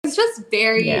just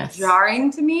very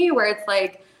jarring to me, where it's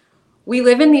like, we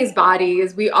live in these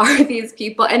bodies, we are these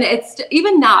people. And it's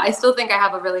even now, I still think I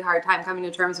have a really hard time coming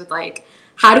to terms with like,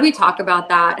 how do we talk about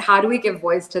that? How do we give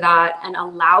voice to that and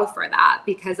allow for that?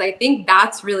 Because I think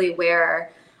that's really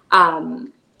where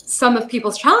some of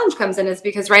people's challenge comes in, is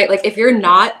because, right, like if you're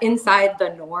not inside the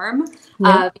norm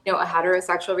of, you know, a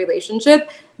heterosexual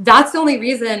relationship, that's the only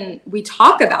reason we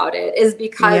talk about it, is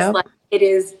because like it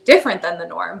is different than the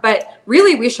norm. But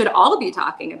really, we should all be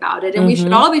talking about it, and we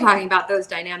should all be talking about those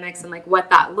dynamics and like what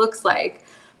that looks like.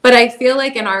 But I feel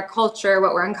like in our culture,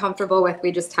 what we're uncomfortable with,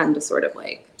 we just tend to sort of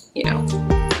like, you know,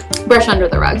 brush under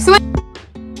the rug. So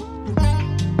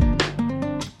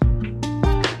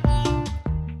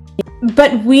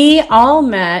but we all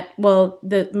met, well,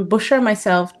 the Bushra,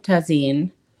 myself,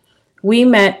 Tazeen, we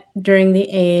met during the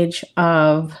age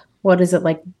of, what is it,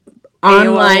 like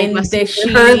online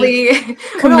early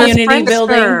community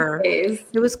building days.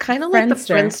 It was kind of like the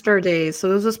Friendster days. So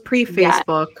this was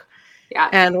pre-Facebook. Yeah.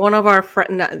 And one of our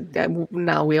friends,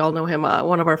 now we all know him,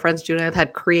 one of our friends, Junaid,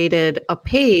 had created a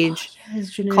page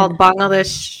called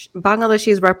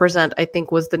Bangladeshis Represent, I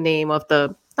think was the name of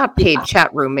the, not paid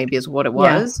chat room, maybe is what it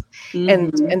was.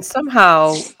 And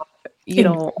somehow, you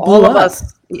know, all of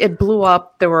us, it blew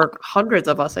up. There were hundreds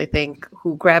of us, I think,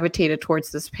 who gravitated towards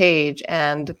this page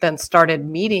and then started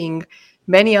meeting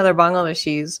many other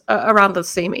Bangladeshis around the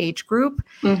same age group.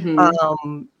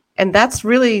 And that's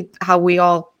really how we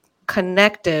all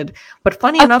connected. But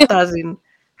funny enough, Tazeen.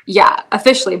 Yeah,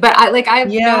 officially. But I've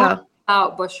known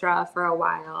about Bushra for a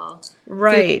while.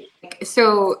 Right.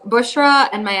 So Bushra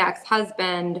and my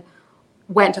ex-husband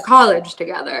went to college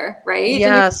together, right?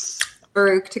 Yes.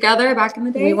 Baruch together back in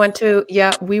the day?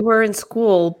 We were in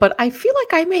school, but I feel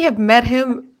like I may have met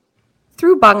him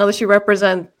through Bangladeshi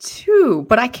Represent too,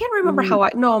 but I can't remember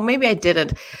maybe I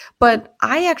didn't. But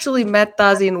I actually met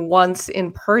Tazeen once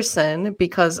in person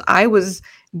because I was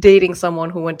dating someone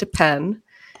who went to Penn.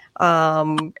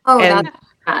 And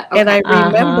I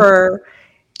remember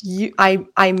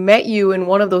I met you in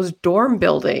one of those dorm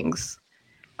buildings.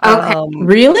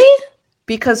 Really?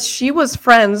 Because she was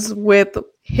friends with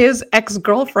his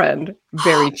ex-girlfriend.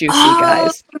 Very juicy,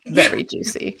 guys. Very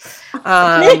juicy.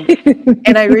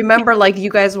 And I remember like you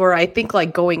guys were, I think,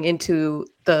 like going into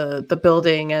the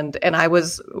building and I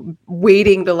was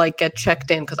waiting to like get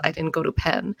checked in because I didn't go to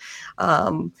Penn.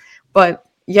 But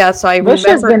yeah, so I remember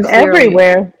has been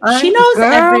everywhere. She knows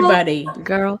everybody.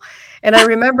 Girl. And I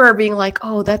remember being like,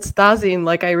 oh, that's Tazeen.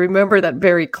 Like I remember that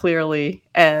very clearly.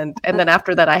 And then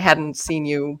after that I hadn't seen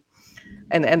you.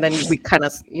 And then we kind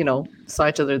of, you know, saw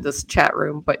each other in this chat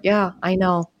room. But yeah, I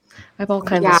know. I have all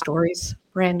kinds of stories,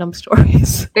 random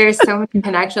stories. There's so many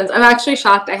connections. I'm actually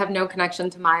shocked I have no connection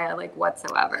to Maya, like,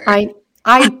 whatsoever. I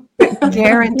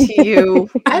guarantee you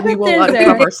we will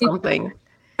uncover something.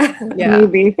 Yeah.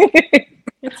 Maybe.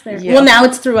 It's there. Yeah. Well, now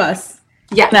it's through us.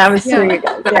 Yeah. Now it's through you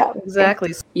guys. Yeah.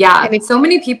 Exactly. Yeah. And it's so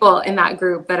many people in that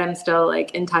group that I'm still,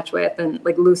 like, in touch with and,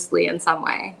 like, loosely in some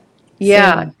way.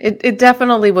 Yeah, it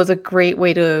definitely was a great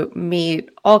way to meet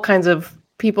all kinds of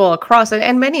people across it.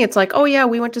 And many, it's like, oh yeah,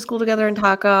 we went to school together in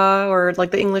Dhaka, or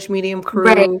like the English medium crew.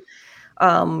 Right.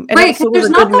 And it was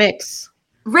a good mix.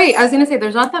 Right. I was going to say,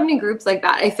 there's not that many groups like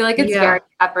that. I feel like it's very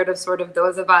separate of sort of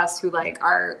those of us who like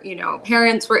are, you know,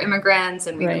 parents were immigrants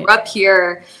and we grew up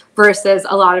here versus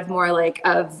a lot of more like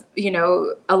of, you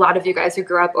know, a lot of you guys who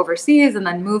grew up overseas and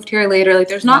then moved here later. Like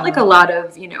there's not like a lot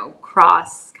of, you know,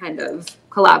 cross kind of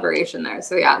collaboration there.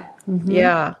 So yeah.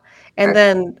 Yeah. And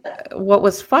then what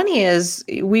was funny is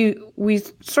we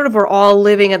sort of were all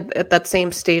living at that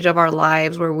same stage of our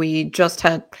lives where we just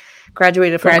had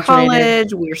graduated from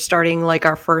college. We were starting like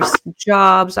our first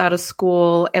jobs out of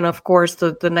school. And of course,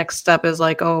 the next step is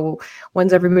like, oh,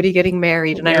 when's everybody getting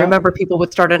married? And I remember people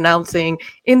would start announcing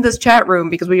in this chat room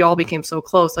because we all became so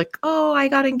close, like, oh, I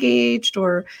got engaged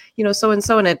or, you know, so and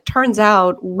so. And it turns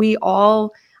out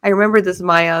I remember this,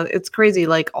 Maya, it's crazy.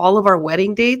 Like all of our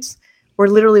wedding dates were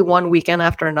literally one weekend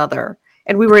after another.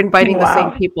 And we were inviting the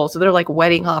same people. So they're like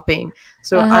wedding hopping.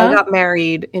 So I got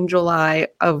married in July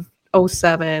of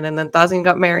 2007, and then Tazeen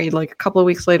got married like a couple of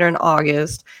weeks later in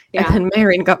August, and then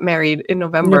Marion got married in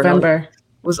November. Like, it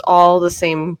was all the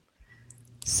same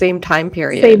time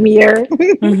period. Same year.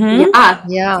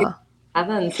 Yeah.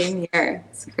 Same year.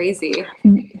 It's crazy.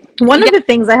 One of the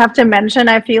things I have to mention,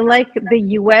 I feel like the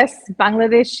U.S.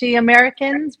 Bangladeshi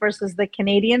Americans versus the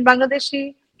Canadian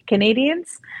Bangladeshi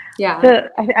Canadians. Yeah.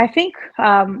 I think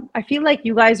I feel like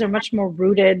you guys are much more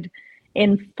rooted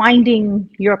in finding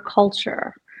your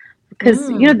culture. because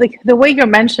the way you're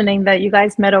mentioning that you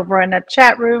guys met over in a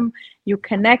chat room, you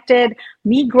connected.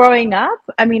 Me growing up,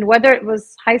 I mean, whether it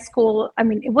was high school, I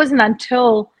mean, it wasn't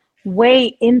until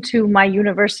way into my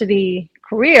university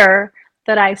career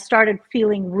that I started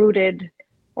feeling rooted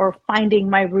or finding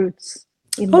my roots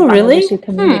in the Bangladeshi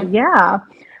community. Yeah,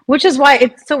 which is why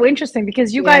it's so interesting,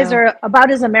 because you guys are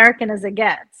about as American as it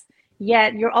gets,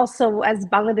 yet you're also as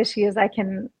Bangladeshi as I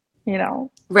can,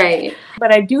 Right.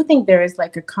 But I do think there is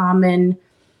like a common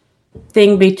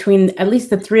thing between at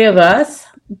least the three of us,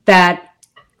 that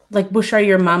like Bushra,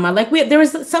 your mama, like there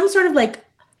was some sort of like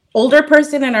older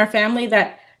person in our family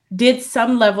that did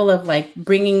some level of like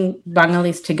bringing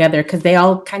Bengalis together, because they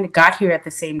all kind of got here at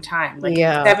the same time. Like in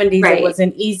the 70s, it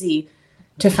wasn't easy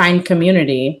to find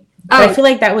community. But I feel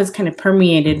like that was kind of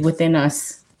permeated within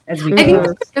us as we grew up. I think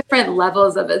there's different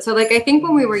levels of it. So like I think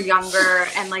when we were younger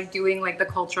and like doing like the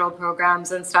cultural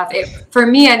programs and stuff, for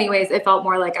me anyways, it felt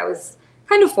more like I was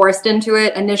kind of forced into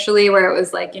it initially, where it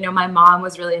was like, my mom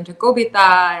was really into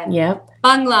Kobita and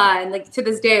Bangla, and like to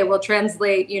this day will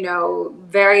translate,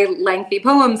 very lengthy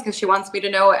poems because she wants me to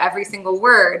know every single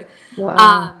word.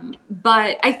 Wow.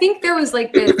 But I think there was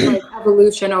like this like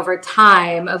evolution over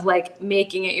time of like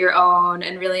making it your own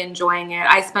and really enjoying it.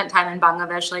 I spent time in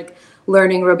Bangladesh like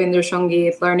learning Rabindra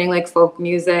Sangeet, learning like folk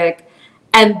music,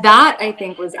 and that I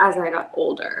think was as I got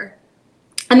older.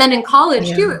 And then in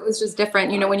college too, it was just different.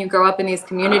 When you grow up in these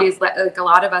communities, like a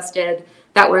lot of us did,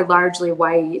 that were largely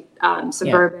white,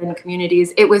 suburban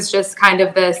communities. It was just kind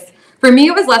of this, for me,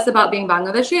 it was less about being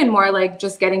Bangladeshi and more like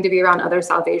just getting to be around other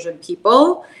South Asian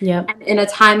people. And in a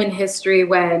time in history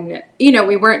when,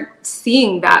 we weren't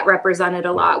seeing that represented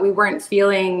a lot. We weren't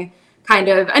feeling kind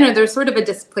of, I know there's sort of a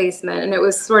displacement, and it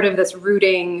was sort of this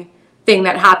rooting thing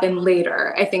that happened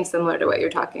later, I think similar to what you're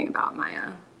talking about,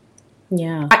 Maya.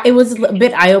 Yeah. It was a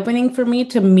bit eye-opening for me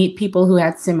to meet people who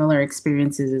had similar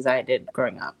experiences as I did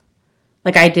growing up.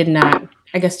 Like I did not,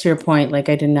 I guess to your point, like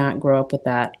I did not grow up with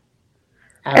that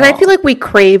at all. I feel like we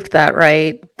craved that,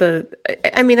 right?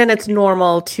 And it's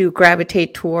normal to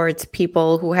gravitate towards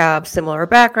people who have similar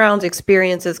backgrounds,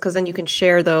 experiences, because then you can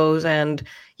share those and,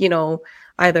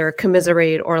 either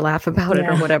commiserate or laugh about it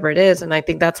or whatever it is. And I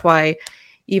think that's why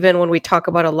even when we talk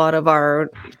about a lot of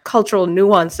our cultural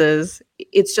nuances,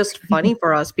 it's just funny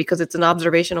for us because it's an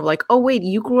observation of like, oh, wait,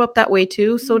 you grew up that way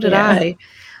too? So did I.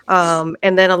 And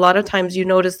then a lot of times you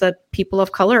notice that people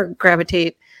of color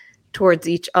gravitate towards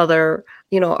each other,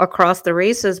 across the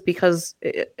races because,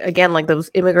 again, like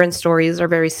those immigrant stories are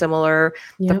very similar.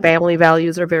 The family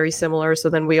values are very similar.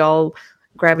 So then we all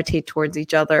gravitate towards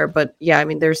each other. But yeah, I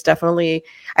mean, there's definitely,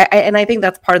 I think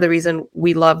that's part of the reason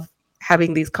we love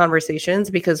having these conversations,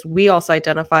 because we also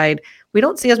identified we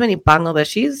don't see as many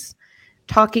Bangladeshis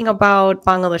talking about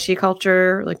Bangladeshi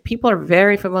culture. Like people are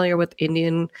very familiar with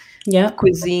Indian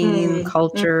cuisine,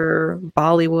 culture,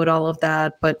 Bollywood, all of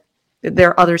that. But there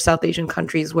are other South Asian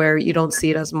countries where you don't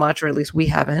see it as much, or at least we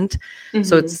haven't.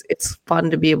 So it's fun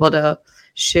to be able to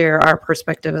share our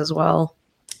perspective as well.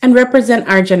 And represent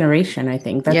our generation, I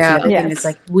think. That's the other thing. It's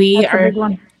like we are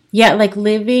like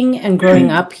living and growing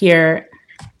up here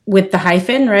with the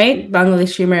hyphen, right?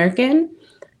 Bangladeshi American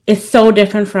is so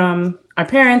different from our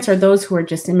parents or those who are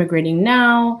just immigrating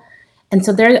now. And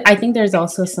so I think there's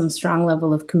also some strong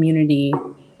level of community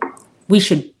we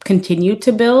should continue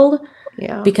to build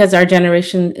because our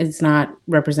generation is not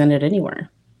represented anywhere.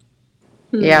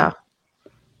 Yeah,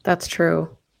 that's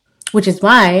true. Which is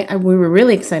why we were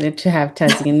really excited to have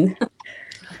Tazeen.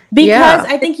 Because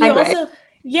I think you also,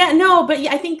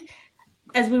 I think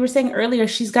as we were saying earlier,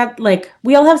 she's got like,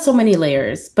 we all have so many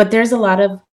layers, but there's a lot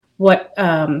of what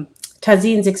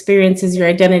Tazeen's experiences, your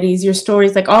identities, your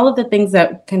stories, like all of the things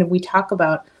that kind of we talk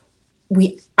about,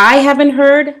 I haven't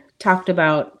heard talked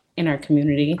about in our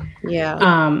community.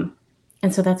 And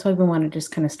so that's why we want to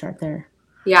just kind of start there.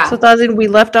 So Tazeen, we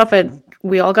left off at,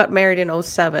 we all got married in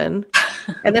 2007.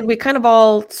 And then we kind of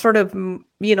all sort of,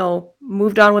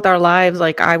 moved on with our lives.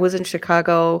 Like I was in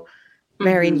Chicago,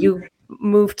 Marion, you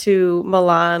moved to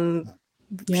Milan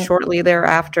shortly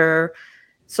thereafter.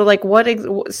 So like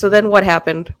so then what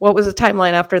happened? What was the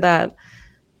timeline after that?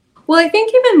 Well, I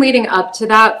think even leading up to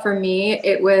that, for me,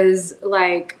 it was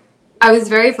like, I was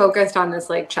very focused on this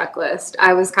like checklist.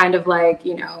 I was kind of like,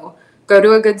 go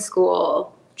to a good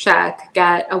school, check,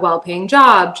 get a well-paying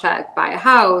job, check, buy a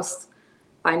house,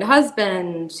 find a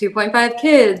husband, 2.5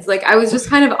 kids. Like I was just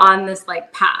kind of on this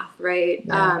like path, right?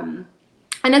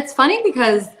 And it's funny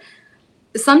because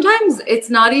sometimes it's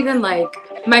not even like,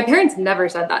 my parents never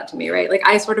said that to me, right? Like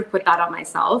I sort of put that on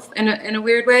myself in a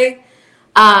weird way.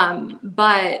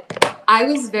 But I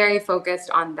was very focused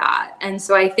on that. And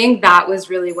so I think that was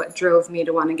really what drove me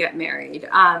to want to get married.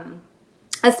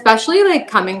 Especially like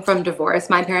coming from divorce.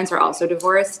 My parents are also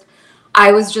divorced.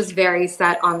 I was just very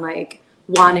set on like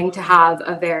wanting to have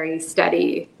a very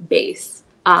steady base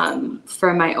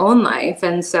for my own life.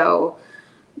 And so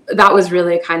that was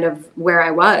really kind of where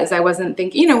I was. I wasn't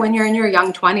thinking, you know, when you're in your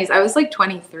young 20s, I was like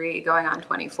 23 going on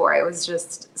 24. It was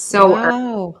just so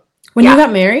early. When you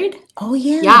got married? Oh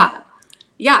yeah.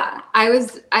 Yeah. I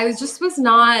was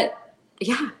not,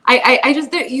 I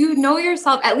just, you know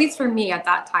yourself, at least for me at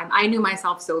that time, I knew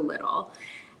myself so little.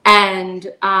 And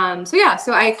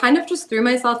so I kind of just threw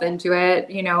myself into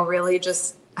it, you know, really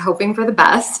just hoping for the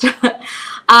best.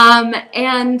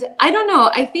 And I don't know,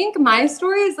 I think my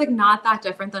story is like not that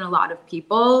different than a lot of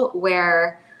people,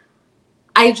 where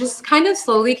I just kind of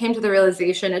slowly came to the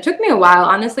realization. It took me a while,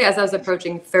 honestly, as I was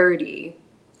approaching 30.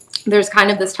 There's kind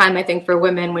of this time, I think, for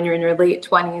women when you're in your late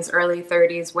 20s, early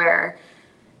 30s, where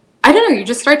I don't know, you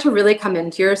just start to really come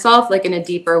into yourself like in a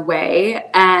deeper way.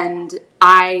 And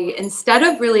instead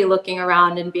of really looking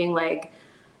around and being like,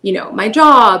 you know, my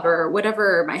job or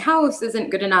whatever, my house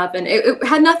isn't good enough. And it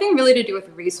had nothing really to do with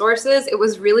resources. It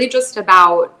was really just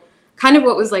about kind of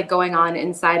what was like going on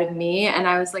inside of me. And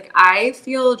I was like, I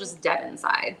feel just dead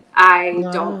inside. I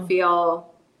don't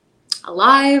feel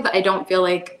alive. I don't feel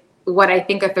like what I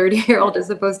think a 30-year-old is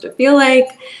supposed to feel like.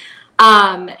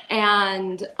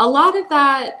 And a lot of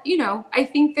that, you know, I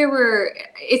think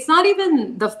it's not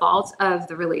even the fault of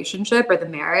the relationship or the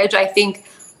marriage. I think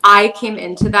I came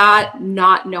into that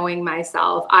not knowing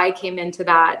myself. I came into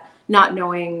that not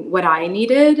knowing what I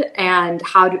needed and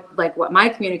what my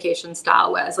communication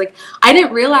style was. Like, I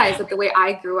didn't realize that the way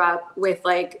I grew up with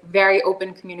like very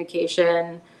open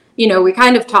communication, you know, we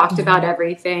kind of talked about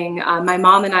everything. My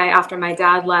mom and I, after my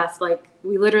dad left, like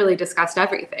we literally discussed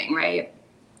everything, right?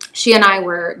 She and I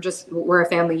were a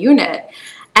family unit.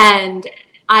 And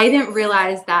I didn't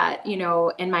realize that, you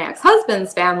know, in my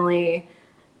ex-husband's family,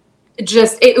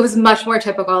 it was much more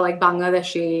typical, like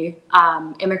Bangladeshi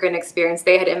immigrant experience.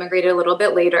 They had immigrated a little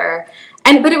bit later,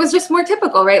 but it was just more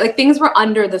typical, right? Like things were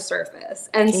under the surface.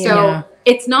 And so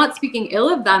it's not speaking ill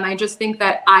of them. I just think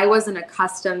that I wasn't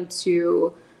accustomed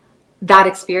to that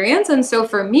experience. And so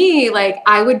for me, like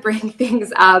I would bring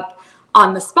things up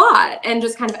on the spot and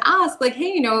just kind of ask like,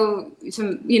 hey, you know,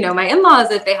 my in-laws,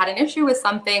 if they had an issue with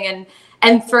something.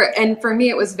 And for me,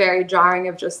 it was very jarring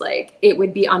of just like, it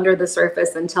would be under the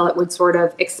surface until it would sort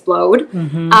of explode.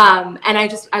 And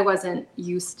I wasn't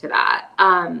used to that.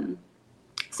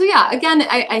 So yeah, again,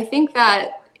 I think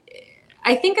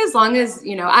as long as,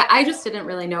 you know, I just didn't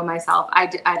really know myself. I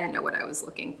didn't know what I was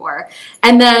looking for.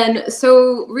 And then,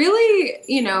 so really,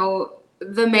 you know,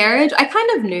 the marriage, I kind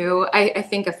of knew, I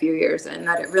think a few years in,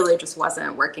 that it really just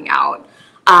wasn't working out.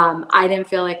 I didn't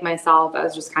feel like myself. I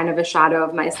was just kind of a shadow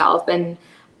of myself. And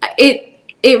it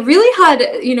really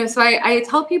had, you know, so I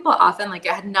tell people often, like,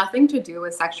 it had nothing to do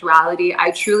with sexuality.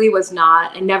 I truly was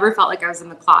not. I never felt like I was in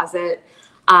the closet.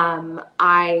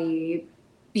 I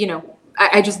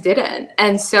just didn't.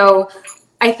 And so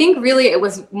I think really it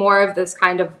was more of this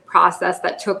kind of process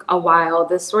that took a while,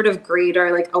 this sort of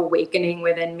greater like awakening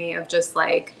within me of just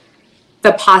like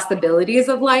the possibilities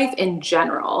of life in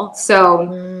general.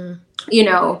 So, you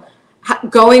know,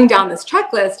 going down this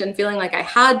checklist and feeling like I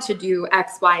had to do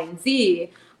X, Y, and Z,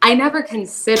 I never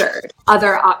considered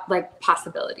other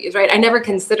possibilities, right? I never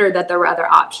considered that there were other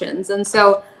options. And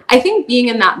so I think being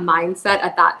in that mindset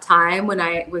at that time when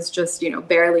I was just, you know,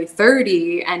 barely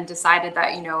 30 and decided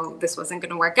that, you know, this wasn't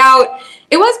going to work out,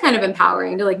 it was kind of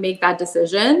empowering to like make that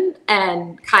decision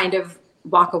and kind of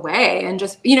walk away. And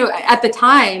just, you know, at the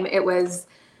time it was,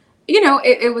 you know,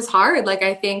 it was hard. Like,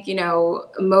 I think, you know,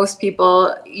 most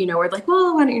people, you know, were like,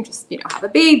 well, why don't you just, you know, have a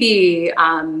baby?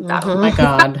 That oh my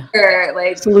God.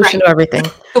 Like solution to everything.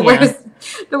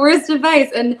 The worst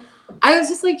advice. And I was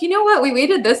just like, you know what? We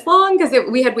waited this long because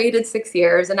we had waited 6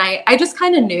 years. And I just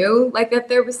kind of knew like that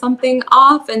there was something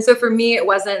off. And so for me,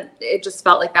 it just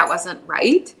felt like that wasn't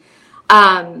right.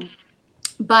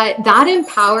 But that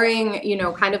empowering, you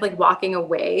know, kind of like walking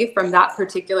away from that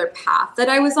particular path that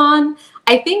I was on,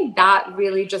 I think that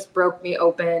really just broke me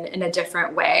open in a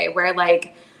different way where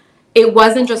like, it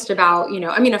wasn't just about, you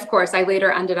know, I mean, of course, I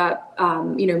later ended up,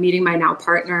 you know, meeting my now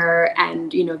partner,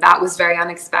 and, you know, that was very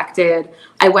unexpected.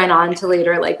 I went on to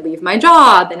later like leave my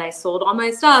job, and I sold all my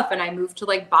stuff, and I moved to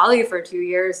like Bali for 2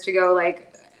 years to go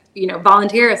like, you know,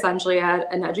 volunteer essentially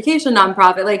at an education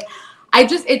nonprofit. Like,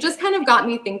 it just kind of got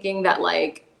me thinking that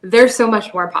like, there's so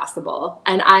much more possible,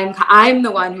 and I'm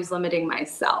the one who's limiting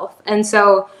myself. And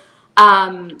so,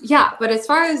 yeah, but as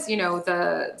far as, you know,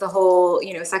 the whole,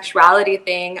 you know, sexuality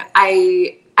thing,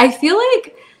 I I feel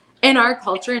like in our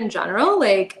culture in general,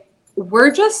 like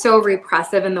we're just so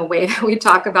repressive in the way that we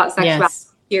talk about sexuality.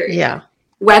 Period. Yeah.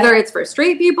 Whether it's for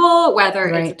straight people, whether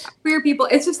Right. it's for queer people,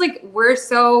 it's just like we're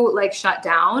so like shut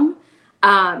down.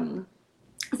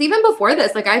 So even before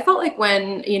this, like I felt like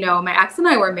when, you know, my ex and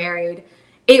I were married,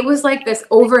 it was like this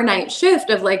overnight shift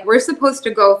of like we're supposed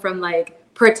to go from like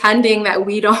pretending that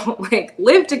we don't like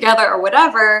live together or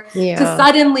whatever to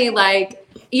suddenly like,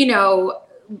 you know,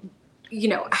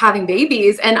 having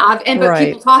babies and but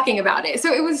people talking about it.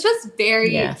 So it was just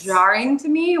very jarring to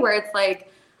me, where it's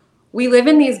like we live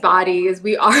in these bodies,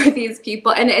 we are these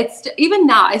people, and it's even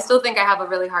now I still think I have a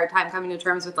really hard time coming to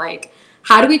terms with like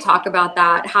how do we talk about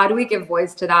that? How do we give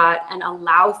voice to that and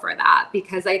allow for that?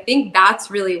 Because I think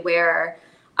that's really where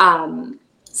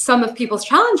some of people's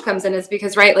challenge comes in, is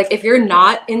because, right, like if you're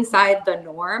not inside the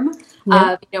norm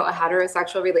of, you know, a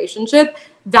heterosexual relationship,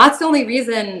 that's the only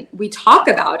reason we talk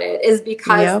about it, is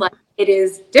because like it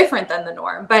is different than the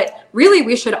norm. But really,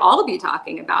 we should all be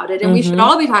talking about it, and we should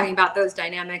all be talking about those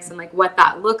dynamics and like what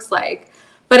that looks like.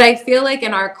 But I feel like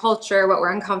in our culture, what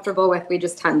we're uncomfortable with, we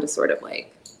just tend to sort of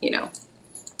like, you know,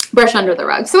 brush under the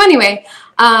rug. So anyway,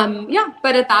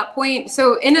 but at that point,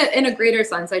 so in a greater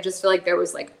sense, I just feel like there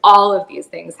was like all of these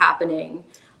things happening.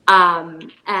 And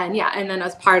then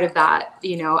as part of that,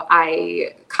 you know,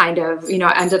 I kind of, you know,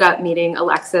 ended up meeting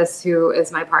Alexis, who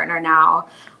is my partner now.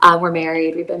 We're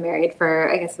married. We've been married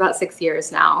for, I guess, about 6 years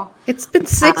now. It's been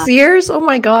 6 years? Oh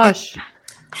my gosh.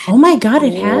 Oh my God,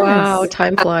 it has. Wow,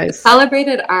 time flies. We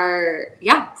celebrated our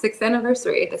 6th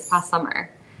anniversary this past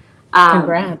summer.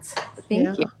 Congrats.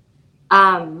 Thank you.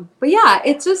 But yeah,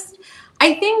 it's just,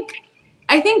 I think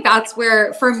that's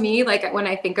where, for me, like when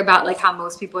I think about like how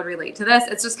most people would relate to this,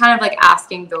 it's just kind of like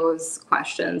asking those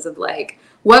questions of like,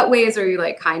 what ways are you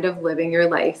like kind of living your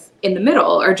life in the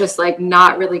middle, or just like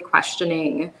not really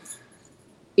questioning,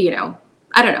 you know,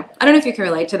 I don't know if you can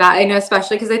relate to that. I know,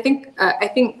 especially because I think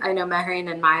I know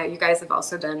Mehreen and Maya, you guys have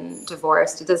also been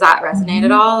divorced. Does that resonate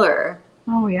at all, or?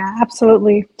 Oh yeah,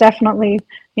 absolutely. Definitely.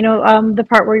 You know, the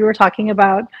part where you were talking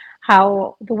about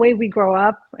how the way we grow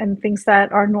up and things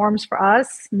that are norms for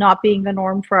us not being the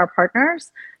norm for our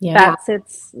partners,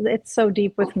 it's so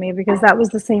deep with me, because that was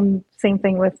the same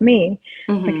thing with me.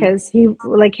 Because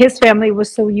his family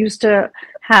was so used to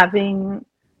having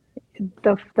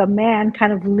the man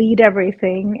kind of lead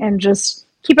everything and just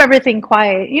keep everything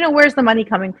quiet. You know, where's the money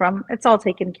coming from? It's all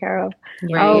taken care of.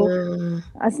 Right. Oh,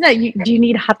 that's not, do you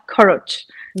need hot courage?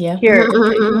 Yeah. Here,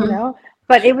 you know.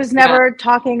 But it was never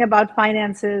talking about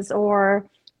finances or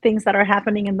things that are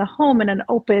happening in the home in an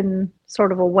open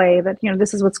sort of a way that, you know,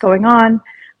 this is what's going on,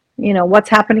 you know, what's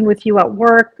happening with you at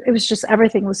work. It was just,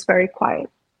 everything was very quiet.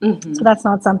 So that's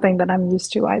not something that I'm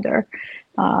used to either.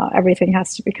 Everything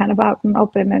has to be kind of out and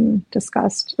open and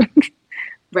discussed.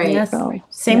 Right. Yes. So,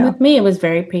 same with me. It was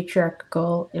very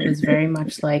patriarchal. It was very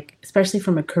much like, especially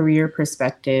from a career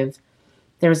perspective,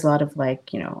 there was a lot of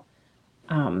like, you know,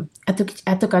 this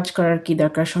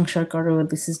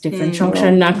is different,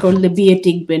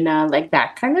 like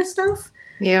that kind of stuff.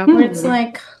 Yeah. Where it's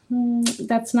like,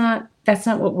 that's definitely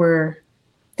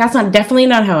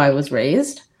not how I was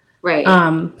raised. Right.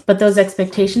 But those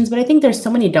expectations, but I think there's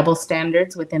so many double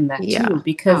standards within that too,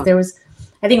 because there was,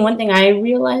 I think one thing I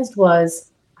realized was,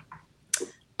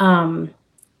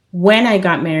 when I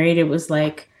got married, it was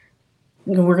like,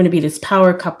 you know, we're going to be this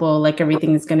power couple, like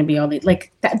everything is going to be all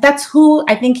like that's who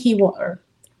I think he was.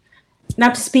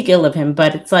 Not to speak ill of him,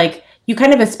 but it's like you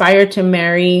kind of aspire to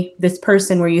marry this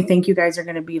person where you think you guys are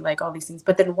going to be like all these things.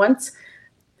 But then once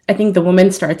I think the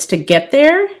woman starts to get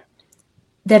there,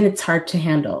 then it's hard to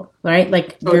handle, right?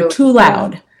 Like you're too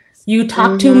loud. You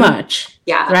talk too much.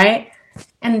 Yeah. Right.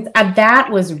 And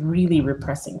that was really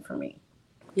repressing for me.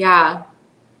 Yeah.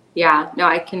 Yeah, no,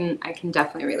 I can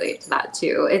definitely relate to that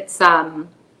too. It's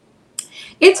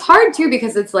hard too,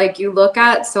 because it's like you look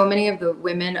at so many of the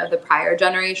women of the prior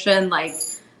generation, like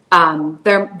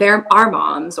they're our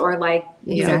moms, or like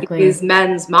these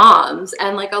men's moms,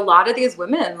 and like a lot of these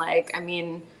women, like, I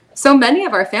mean, so many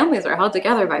of our families are held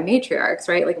together by matriarchs,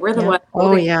 right? Like we're the ones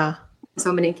in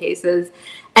so many cases,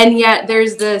 and yet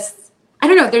there's this, I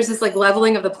don't know, there's this like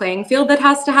leveling of the playing field that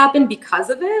has to happen because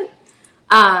of it.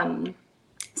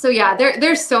 So yeah,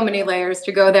 there's so many layers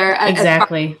to go there.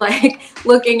 Exactly. Like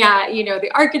looking at, you know,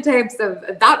 the archetypes of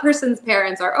that person's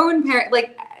parents, our own parent,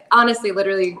 like honestly,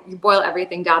 literally you boil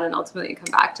everything down and ultimately you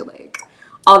come back to like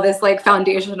all this like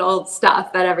foundational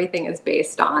stuff that everything is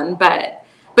based on. But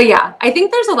yeah, I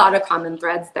think there's a lot of common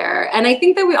threads there. And I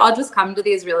think that we all just come to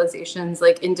these realizations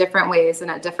like in different ways and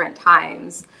at different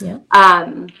times. Yeah.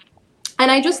 And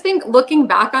I just think looking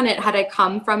back on it, had I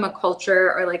come from a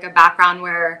culture or like a background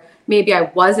where maybe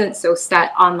I wasn't so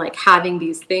set on like having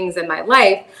these things in my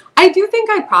life, I do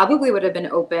think I probably would have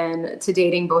been open to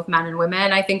dating both men and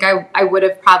women. I think I would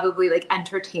have probably like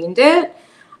entertained it.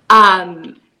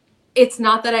 It's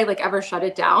not that I like ever shut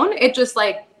it down. It just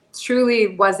like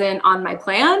truly wasn't on my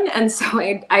plan. And so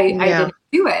I didn't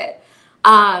do it.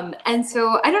 And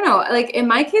so I don't know, like in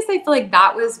my case, I feel like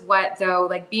that was what though,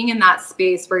 like being in that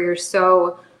space where you're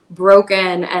so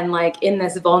broken and like in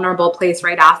this vulnerable place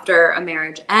right after a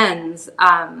marriage ends.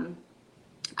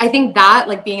 I think that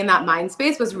like being in that mind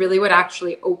space was really what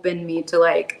actually opened me to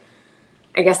like,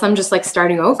 I guess I'm just like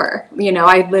starting over. You know,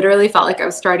 I literally felt like I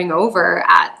was starting over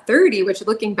at 30, which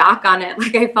looking back on it,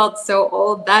 like I felt so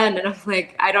old then. And I'm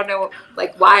like, I don't know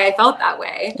like why I felt that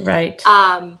way. Right.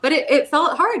 But it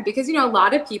felt hard because, you know, a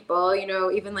lot of people, you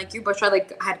know, even like you, Bushra,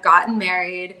 like had gotten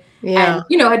married and,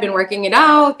 you know, had been working it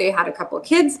out. They had a couple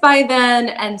kids by then.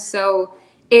 And so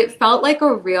it felt like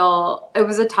it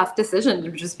was a tough decision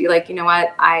to just be like, you know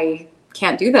what, I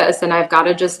can't do this and I've got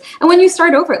to just, and when you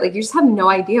start over, like you just have no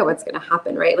idea what's going to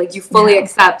happen, right? Like you fully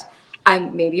accept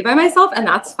I'm maybe by myself and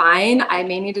that's fine. I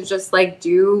may need to just like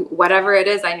do whatever it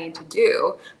is I need to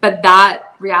do, but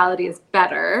that reality is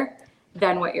better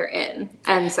than what you're in.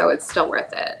 And so it's still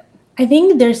worth it. I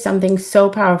think there's something so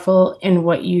powerful in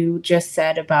what you just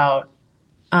said about,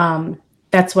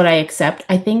 that's what I accept.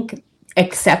 I think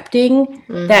accepting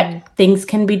that things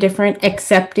can be different,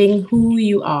 accepting who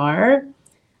you are.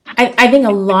 I think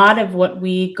a lot of what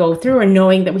we go through or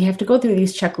knowing that we have to go through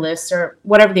these checklists or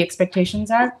whatever the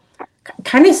expectations are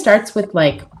kind of starts with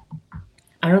like,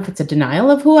 I don't know if it's a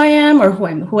denial of who I am or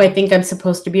who I think I'm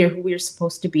supposed to be or who we're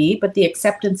supposed to be, but the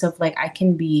acceptance of like, I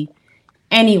can be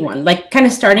anyone, like kind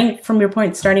of starting from your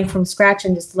point, starting from scratch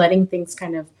and just letting things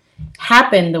kind of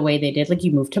happen the way they did. Like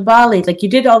you moved to Bali, like you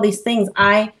did all these things.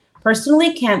 I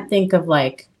personally can't think of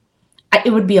like,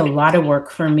 it would be a lot of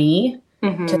work for me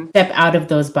to step out of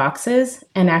those boxes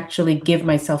and actually give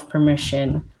myself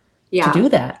permission to do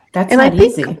that. That's not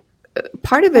easy.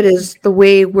 Part of it is the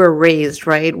way we're raised,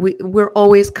 right? We're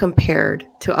always compared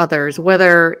to others,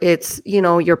 whether it's, you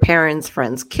know, your parents,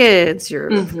 friends, kids,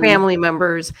 your family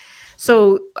members.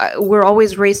 So we're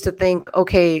always raised to think,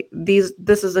 okay, this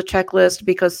is a checklist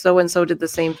because so-and-so did the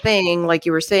same thing. Like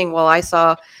you were saying, well, I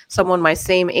saw someone my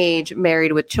same age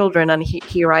married with children and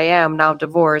here I am now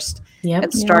divorced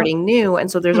and starting new. And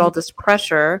so there's all this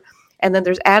pressure. And then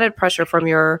there's added pressure from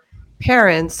your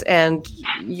parents and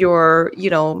your, you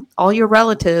know, all your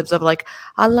relatives of like,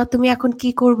 Allah tumi ekhon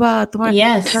ki korba, tomar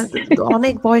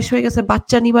onek boyosh hoye geche,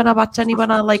 bachcha niba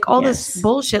na, like all this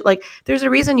bullshit. Like there's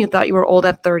a reason you thought you were old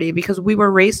at 30 because we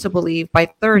were raised to believe by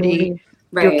 30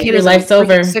 your kid is life's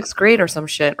over, 6th grade or some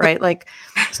shit, right? Like,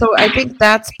 so I think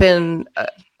that's been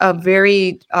a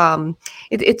very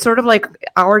it's sort of like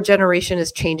our generation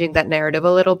is changing that narrative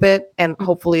a little bit, and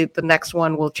hopefully the next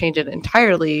one will change it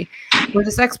entirely, with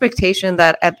this expectation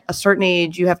that at a certain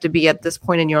age you have to be at this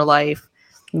point in your life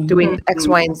doing X,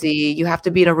 Y, and Z. You have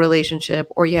to be in a relationship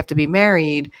or you have to be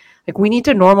married. Like we need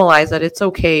to normalize that it's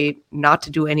okay not to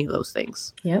do any of those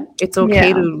things. It's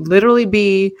okay to literally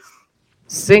be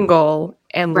single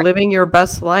and living your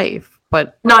best life,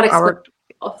 but not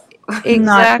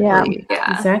exactly.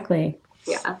 Exactly.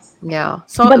 Yeah.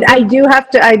 So, but I do have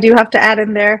to add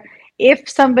in there, if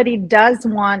somebody does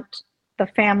want the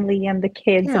family and the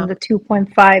kids and the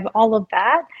 2.5, all of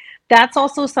that, that's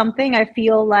also something I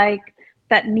feel like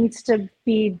that needs to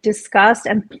be discussed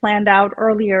and planned out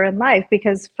earlier in life.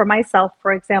 Because for myself,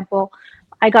 for example,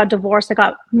 I got divorced. I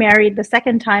got married the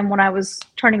second time when I was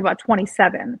turning about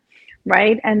 27,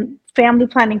 right? And family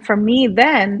planning for me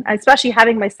then, especially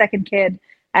having my second kid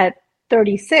at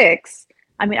 36,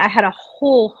 I mean, I had a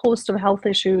whole host of health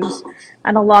issues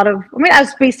and a lot of, I mean, I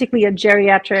was basically a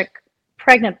geriatric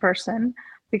pregnant person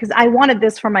because I wanted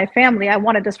this for my family. I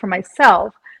wanted this for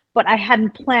myself, but I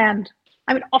hadn't planned.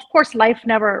 I mean, of course, life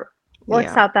never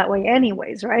works out that way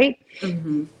anyways, right?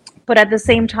 But at the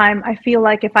same time, I feel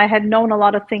like if I had known a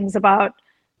lot of things about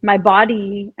my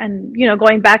body and, you know,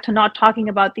 going back to not talking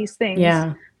about these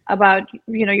things, about,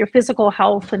 you know, your physical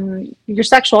health and your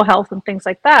sexual health and things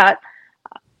like that,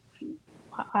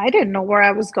 I didn't know where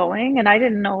I was going, and I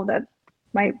didn't know that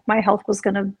my health was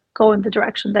going to go in the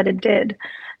direction that it did.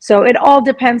 So it all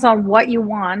depends on what you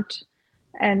want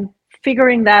and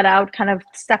figuring that out kind of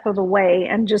step of the way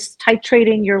and just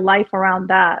titrating your life around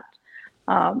that.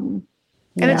 And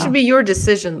it should be your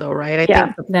decision though, right? I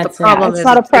think the That's problem it's is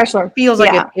not a pressure. It feels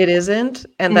like it isn't,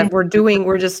 and that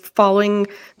we're just following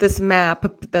this map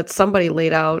that somebody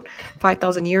laid out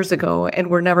 5,000 years ago, and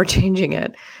we're never changing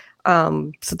it.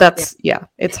 So that's,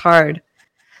 it's hard.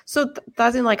 So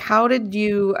Tazin, like, how did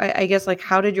you, I guess, like,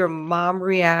 how did your mom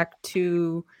react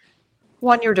to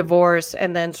one, your divorce,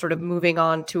 and then sort of moving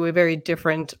on to a very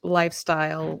different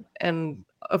lifestyle? And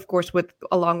of course,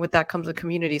 along with that comes a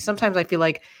community. Sometimes I feel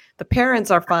like the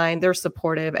parents are fine, they're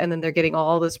supportive, and then they're getting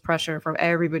all this pressure from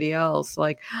everybody else,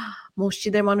 like,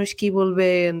 Moshchi de manushki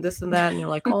bolbe, and this and that. And you're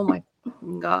like, oh my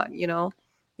God, you know?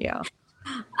 Yeah.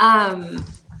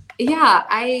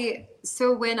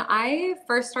 So when I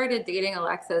first started dating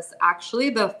Alexis, actually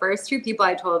the first two people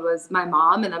I told was my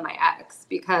mom and then my ex,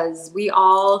 because we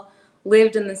all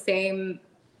lived in the same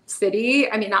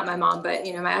city. I mean, not my mom, but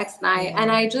my ex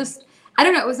and I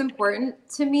don't know, it was important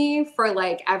to me for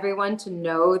like everyone to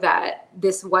know that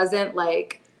this wasn't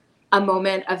like a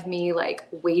moment of me like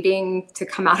waiting to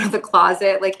come out of the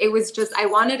closet. Like, it was just, I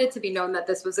wanted it to be known that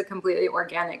this was a completely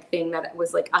organic thing, that it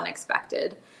was like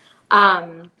unexpected.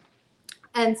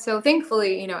 And so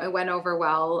thankfully, it went over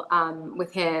well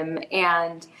with him.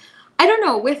 And I don't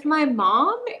know, with my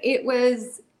mom,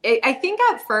 I think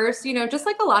at first, just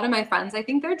like a lot of my friends, I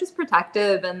think they're just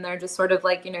protective, and they're just sort of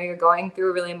like, you're going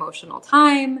through a really emotional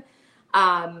time.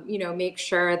 Make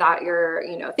sure that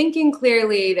you're, thinking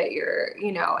clearly, that you're,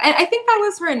 and I think that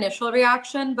was her initial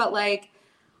reaction. But like,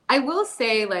 I will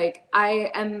say, like,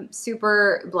 I am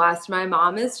super blessed. My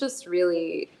mom is just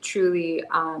really, truly,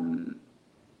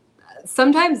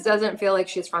 sometimes doesn't feel like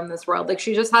she's from this world. Like,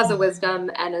 she just has a wisdom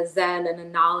and a zen and a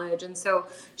knowledge. And so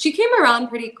she came around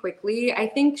pretty quickly. I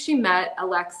think she met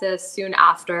Alexis soon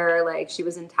after, like, she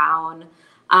was in town.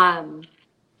 And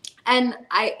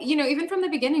I, even from the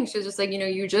beginning, she was just like,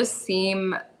 you just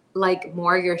seem like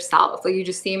more yourself. Like, you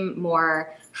just seem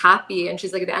more happy. And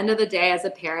she's like, at the end of the day, as a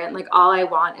parent, like, all I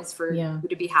want is for you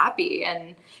to be happy.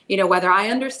 And, whether I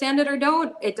understand it or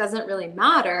don't, it doesn't really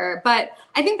matter. But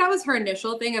I think that was her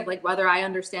initial thing of like, whether I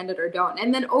understand it or don't.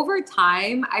 And then over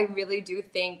time, I really do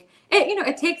think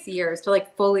it takes years to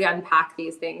like fully unpack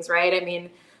these things, right? I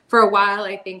mean, for a while,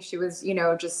 I think she was,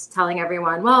 just telling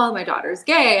everyone, well, my daughter's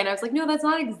gay. And I was like, no, that's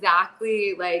not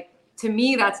exactly like, to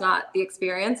me, that's not the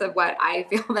experience of what I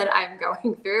feel that I'm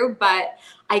going through. But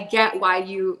I get why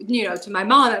to my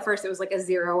mom, at first it was like a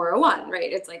 0 or a 1,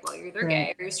 right? It's like, well, you're either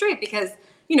gay or you're straight, because,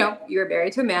 you're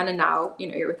married to a man and now,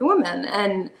 you're with a woman.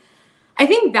 And I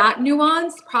think that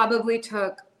nuance probably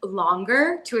took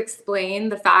longer to explain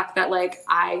the fact that like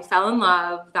I fell in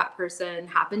love, that person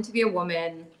happened to be a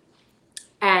woman.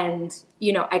 And,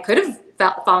 I could have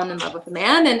fallen in love with a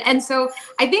man. And so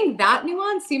I think that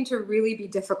nuance seemed to really be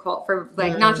difficult for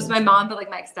like, not just my mom, but like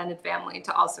my extended family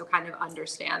to also kind of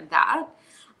understand that.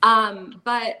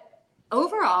 But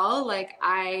overall, like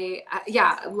I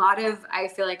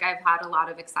feel like I've had a lot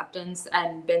of acceptance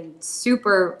and been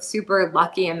super, super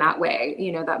lucky in that way,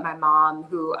 that my mom,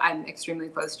 who I'm extremely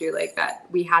close to, like that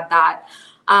we had that.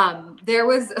 There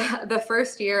was the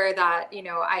first year that,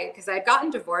 because I had gotten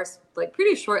divorced like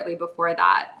pretty shortly before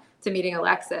that to meeting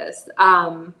Alexis.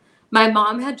 My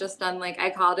mom had just done like, I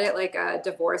called it like a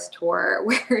divorce tour,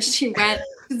 where she went,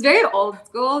 she's very old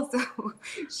school. So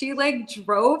she like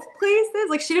drove places.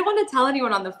 Like, she didn't want to tell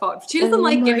anyone on the phone. She doesn't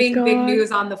like giving big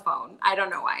news on the phone. I don't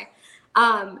know why.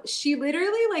 She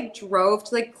literally like drove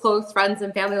to like close friends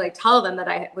and family, like tell them that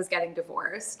I was getting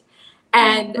divorced.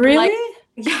 And really?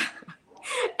 Yeah.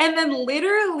 And then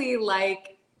literally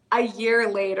like a year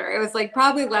later, it was like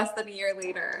probably less than a year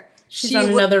later, she's on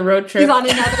another road trip. She's on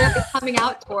another coming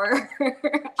out tour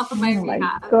on my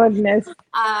behalf. My goodness.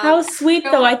 How sweet,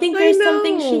 though. I think there's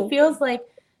something she feels like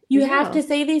you have to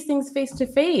say these things face to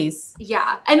face.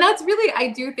 Yeah. And that's really, I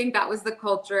do think that was the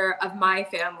culture of my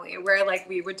family, where like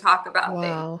we would talk about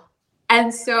things.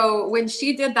 And so when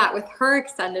she did that with her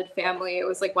extended family, it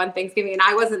was like one Thanksgiving, and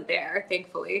I wasn't there,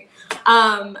 thankfully.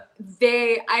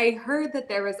 I heard that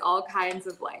there was all kinds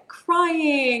of like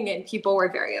crying, and people were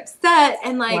very upset,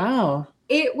 and like,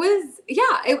 it was,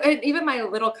 even my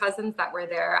little cousins that were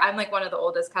there, I'm like one of the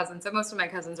oldest cousins, so most of my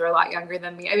cousins are a lot younger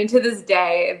than me. I mean, to this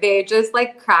day, they just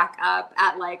like crack up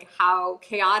at like how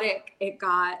chaotic it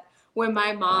got when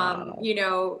my mom,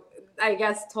 I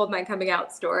guess, told my coming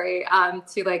out story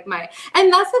to like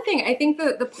and that's the thing. I think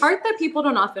the part that people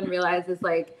don't often realize is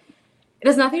like, it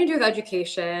has nothing to do with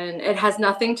education. It has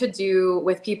nothing to do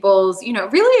with people's,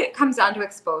 really it comes down to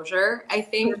exposure. I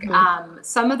think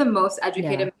some of the most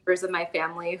educated members of my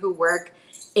family who work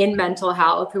in mental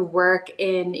health, who work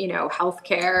in,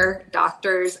 healthcare,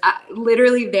 doctors,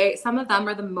 literally some of them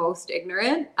are the most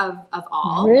ignorant of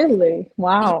all. Really?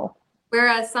 Wow.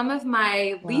 Whereas some of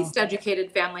my least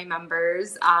educated family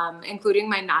members, including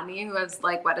my nanny, who has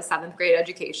like a 7th grade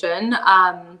education,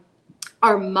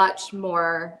 are much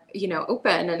more,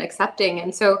 open and accepting.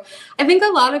 And so I think a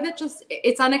lot of it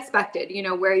it's unexpected,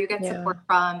 where you get support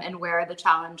from and where the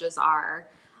challenges are.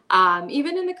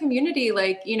 Even in the community,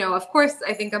 like, of course,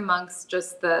 I think amongst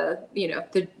just the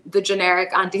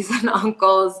generic aunties and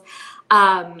uncles,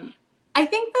 I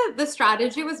think that the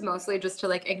strategy was mostly just to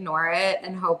like ignore it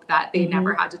and hope that they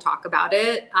never had to talk about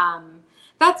it.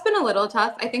 That's been a little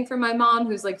tough, I think, for my mom,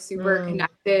 who's like super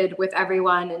connected with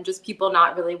everyone and just people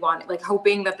not really like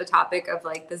hoping that the topic of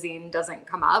like the zine doesn't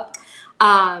come up.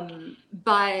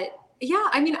 But yeah,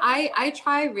 I mean, I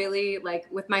try really like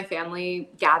with my family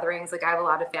gatherings, like I have a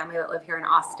lot of family that live here in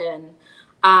Austin.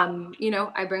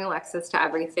 I bring Alexis to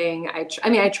everything. I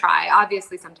try.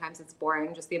 Obviously, sometimes it's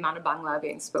boring, just the amount of Bangla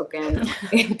being spoken.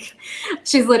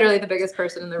 She's literally the biggest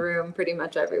person in the room pretty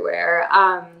much everywhere.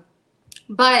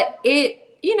 But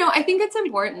I think it's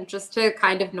important just to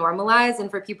kind of normalize and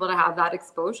for people to have that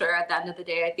exposure. At the end of the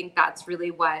day, I think that's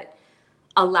really what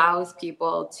allows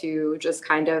people to just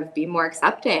kind of be more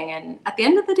accepting. And at the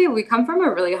end of the day, we come from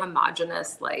a really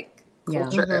homogenous like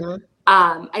culture.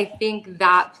 I think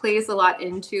that plays a lot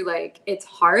into like, it's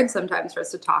hard sometimes for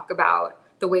us to talk about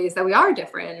the ways that we are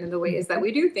different and the ways that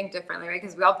we do think differently, right?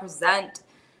 Because we all present,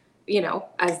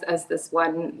 as this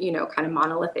one, kind of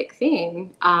monolithic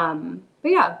thing. But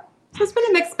yeah, so it's been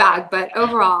a mixed bag, but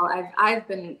overall I've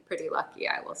been pretty lucky,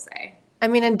 I will say. I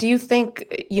mean, and do you think,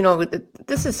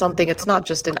 this is something, it's not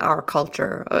just in our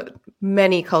culture.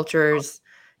 Many cultures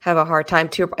have a hard time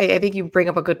too. I think you bring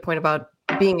up a good point about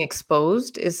being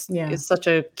exposed is such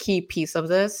a key piece of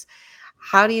this.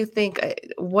 How do you think,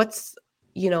 what's,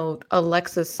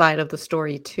 Alexa's side of the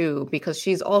story too? Because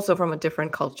she's also from a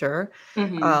different culture.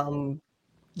 Is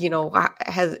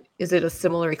it a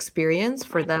similar experience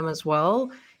for them as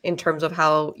well in terms of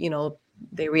how,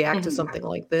 they react to something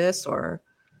like this or?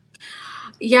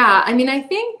 Yeah, I mean, I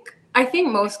think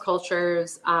most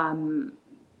cultures,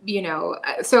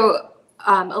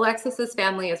 Alexis's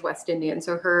family is West Indian.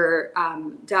 So her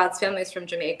dad's family is from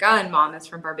Jamaica and mom is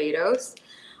from Barbados.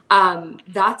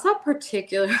 That's a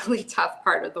particularly tough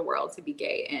part of the world to be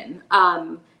gay in.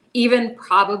 Even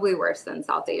probably worse than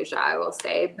South Asia, I will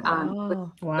say, with the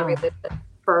religious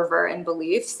fervor and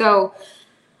belief. So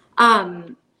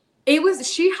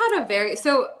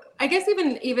I guess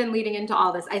even leading into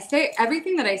all this, I say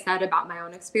everything that I said about my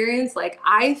own experience, like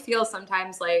I feel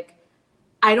sometimes like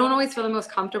I don't always feel the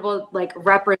most comfortable like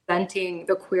representing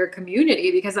the queer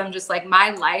community because I'm just like,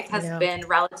 my life has been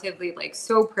relatively like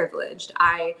so privileged.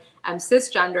 I am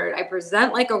cisgendered. I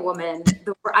present like a woman.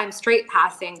 I'm straight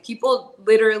passing. People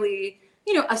literally,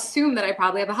 assume that I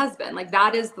probably have a husband. Like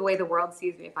that is the way the world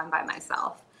sees me if I'm by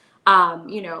myself.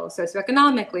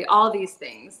 Socioeconomically, all these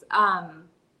things.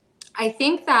 I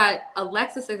think that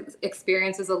Alexis'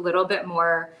 experience is a little bit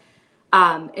more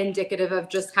indicative of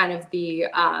just kind of the,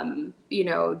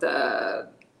 the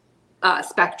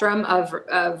spectrum of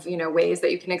ways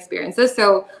that you can experience this.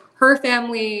 So her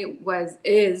family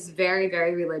is very,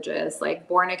 very religious, like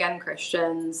born again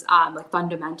Christians, like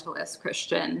fundamentalist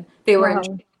Christian. They were in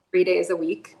church 3 days a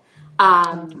week.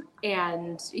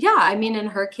 And yeah, I mean, in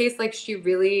her case, like she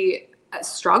really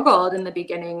struggled in the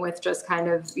beginning with just kind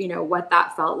of, what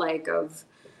that felt like of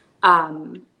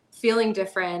feeling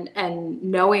different and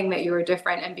knowing that you were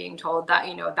different and being told that,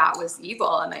 that was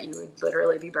evil and that you would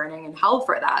literally be burning in hell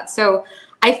for that. So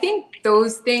I think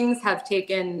those things have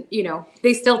taken,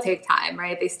 they still take time,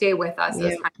 right? They stay with us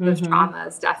as kind of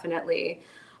traumas, definitely.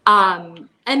 And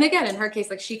again, in her case,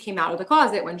 like she came out of the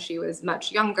closet when she was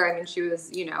much younger. I mean, she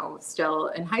was, still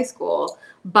in high school,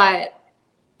 but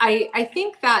I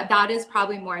think that is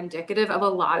probably more indicative of a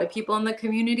lot of people in the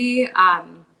community.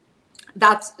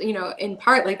 That's, in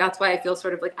part, like, that's why I feel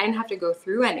sort of like I didn't have to go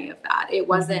through any of that. It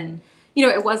wasn't,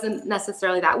 it wasn't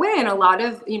necessarily that way. And a lot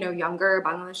of, younger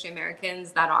Bangladeshi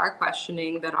Americans that are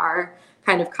questioning, that are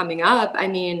kind of coming up, I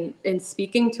mean, in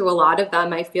speaking to a lot of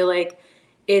them, I feel like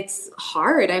it's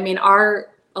hard. I mean, a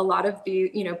lot of the,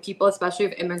 people, especially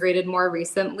who've immigrated more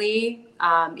recently,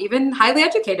 even highly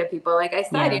educated people, like I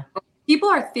said, people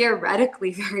are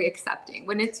theoretically very accepting.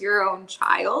 When it's your own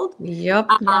child,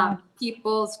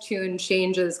 people's tune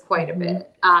changes quite a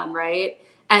bit, right?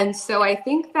 And so I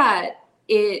think that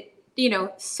it,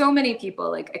 so many people,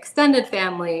 like extended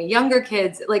family, younger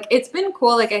kids, like it's been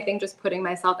cool. Like I think just putting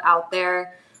myself out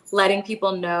there, letting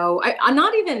people know, I'm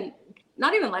not even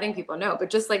letting people know, but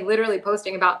just like literally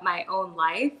posting about my own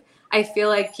life. I feel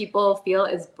like people feel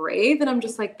is brave, and I'm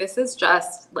just like, this is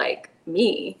just like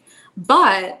me.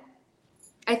 But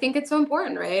I think it's so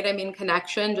important, right? I mean,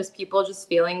 connection, just people just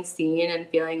feeling seen and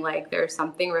feeling like there's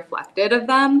something reflected of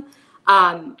them.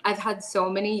 I've had so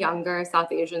many younger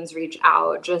South Asians reach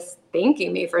out just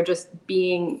thanking me for just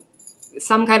being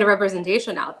some kind of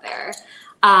representation out there.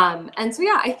 And so,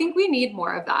 yeah, I think we need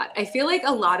more of that. I feel like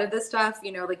a lot of this stuff,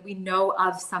 you know, like we know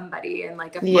of somebody and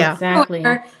like, exactly.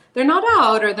 They're not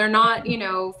out or they're not, you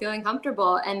know, feeling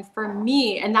comfortable. And for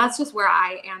me, and that's just where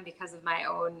I am because of my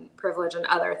own privilege and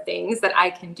other things that I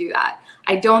can do that.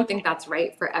 I don't think that's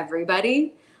right for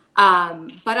everybody.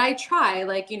 But I try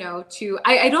like, you know,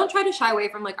 I don't try to shy away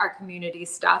from like our community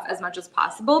stuff as much as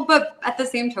possible, but at the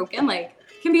same token, like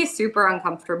can be super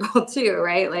uncomfortable too,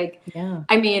 right? Like, yeah.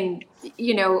 I mean,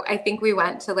 you know, I think we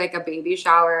went to like a baby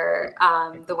shower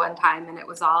the one time and it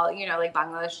was all, you know, like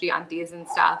Bangladeshi aunties and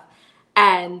stuff.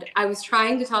 And I was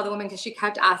trying to tell the woman because she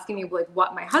kept asking me like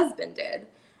what my husband did.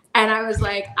 And I was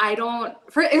like, it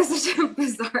was such a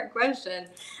bizarre question.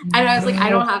 And I was like, I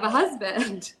don't have a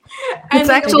husband. It's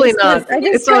actually not.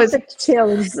 It's always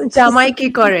Jamai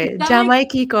ki kore. Jamai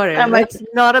ki kore. That's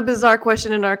not a bizarre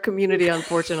question in our community,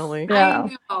 unfortunately. Yeah.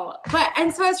 I know.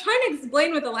 And so I was trying to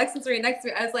explain with Alexis right next to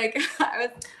me. I was like,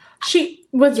 she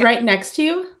was right next to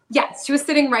you? Yes, she was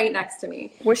sitting right next to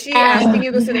me. Was she asking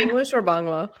you this in English or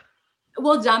Bangla?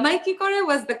 Well, Jamai ki kore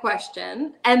was the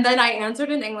question, and then I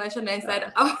answered in English, and I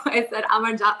said, I think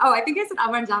I said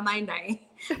Amar Jamai nai,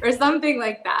 or something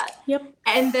like that. Yep.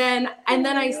 And then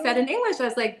I said in English, I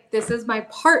was like, this is my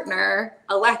partner,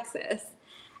 Alexis,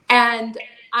 and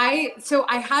I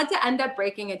had to end up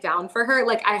breaking it down for her.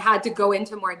 Like I had to go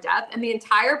into more depth, and the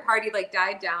entire party like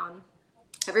died down.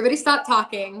 Everybody stopped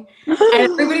talking, and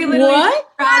everybody literally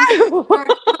what?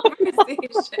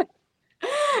 Conversation.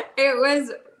 It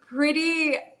was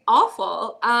pretty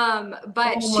awful.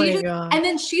 But and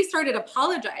then she started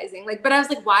apologizing. Like, but I was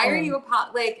like, why are you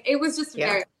like, it was just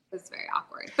very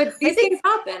awkward. But these things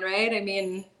happen, right? I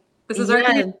mean, this is our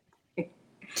community.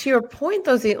 To your point,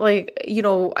 though, like, you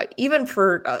know, even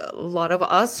for a lot of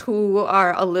us who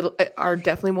are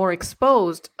definitely more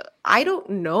exposed, I don't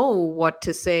know what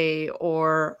to say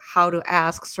or how to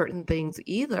ask certain things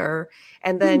either.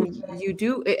 And then you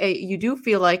do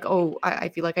feel like, oh, I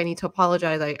feel like I need to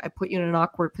apologize. I put you in an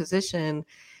awkward position.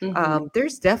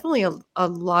 There's definitely a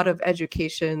lot of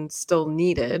education still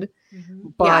needed,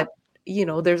 but you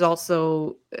know, there's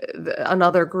also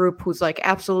another group who's like,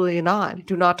 absolutely not.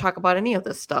 Do not talk about any of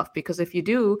this stuff, because if you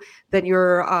do, then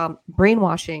you're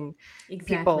brainwashing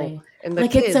people and the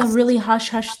kids. It's a really hush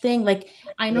hush thing. Like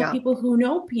I know people who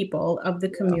know people of the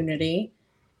community,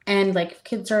 and like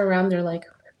kids are around, they're like,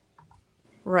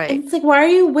 right. And it's like, why are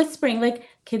you whispering? Like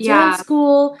kids are in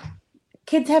school.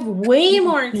 Kids have way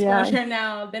more exposure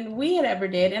now than we had ever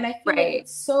did, and I feel like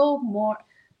it's so more.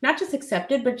 Not just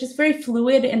accepted, but just very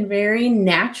fluid and very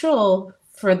natural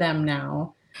for them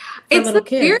now. It's little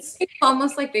kids. It's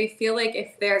almost like they feel like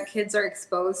if their kids are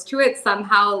exposed to it,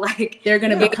 somehow like they're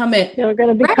going to become it. They're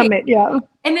going to become it, yeah.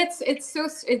 And it's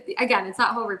again, it's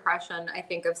that whole repression, I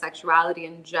think, of sexuality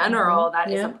in general that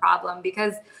is a problem,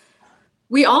 because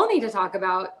we all need to talk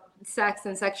about sex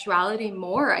and sexuality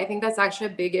more. I think that's actually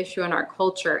a big issue in our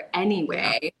culture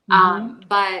anyway.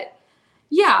 But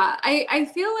yeah, I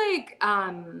feel like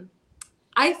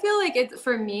it's,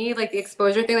 for me, like the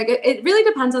exposure thing, like it really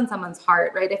depends on someone's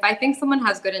heart, right? If I think someone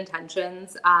has good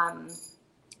intentions,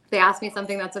 they ask me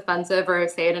something that's offensive or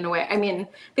say it in a way. I mean, at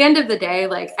the end of the day,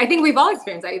 like I think we've all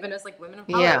experienced that, even as like women of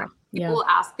color. People will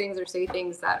ask things or say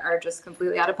things that are just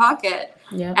completely out of pocket.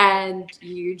 And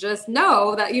you just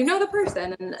know that you know the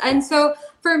person. And so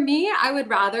for me, I would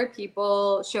rather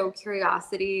people show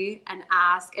curiosity and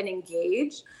ask and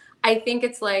engage. I think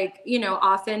it's like, you know,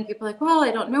 often people are like, well, I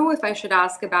don't know if I should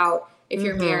ask about if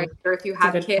you're married or if you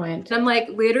have kids. And I'm like,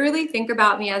 literally think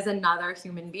about me as another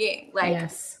human being.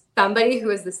 Like somebody who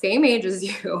is the same age as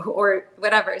you or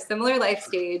whatever, similar life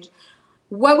stage.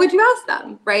 What would you ask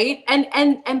them, right?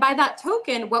 And by that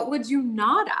token, what would you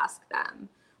not ask them?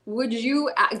 Would you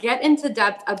get into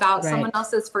depth about someone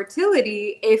else's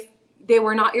fertility if they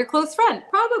were not your close friend?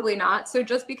 Probably not. So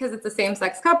just because it's a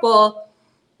same-sex couple,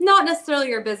 not necessarily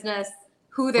your business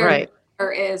who their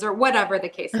partner is or whatever the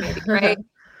case may be, right?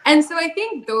 And so I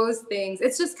think those things,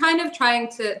 it's just kind of trying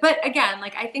to, but again,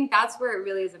 like I think that's where it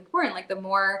really is important. Like the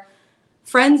more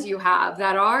friends you have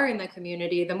that are in the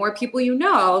community, the more people you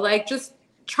know, like just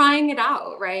trying it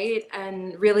out, right?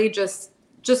 And really just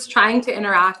trying to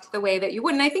interact the way that you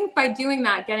would. And I think by doing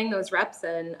that, getting those reps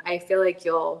in, I feel like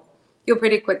you'll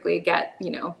pretty quickly get, you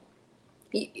know,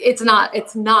 it's not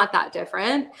that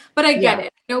different, but I get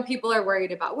it. I know people are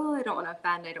worried about, well, I don't want to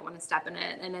offend, I don't want to step in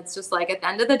it. And it's just like, at the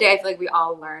end of the day, I feel like we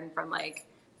all learn from like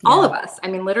all of us. I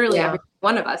mean, literally every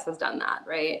one of us has done that,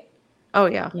 right? Oh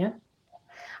yeah.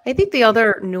 I think the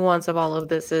other nuance of all of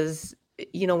this is,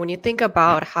 when you think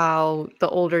about how the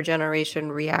older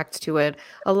generation reacts to it,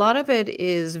 a lot of it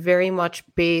is very much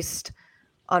based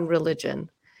on religion.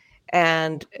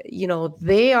 And,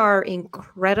 they are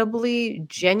incredibly,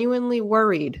 genuinely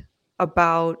worried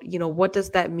about, what does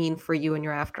that mean for you in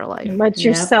your afterlife? What's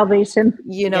your salvation?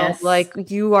 Like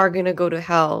you are going to go to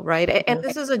hell, right? And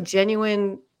this is a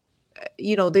genuine,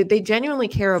 they genuinely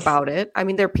care about it. I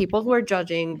mean, there are people who are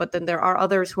judging, but then there are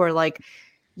others who are like,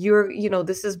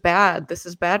 this is bad. This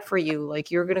is bad for you.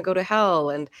 Like you're going to go to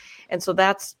hell. And so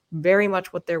that's very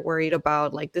much what they're worried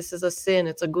about. Like this is a sin,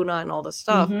 it's a guna and all this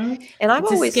stuff. Mm-hmm. And I've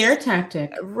it's always a scare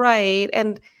tactic. Right.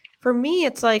 And for me,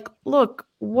 it's like, look,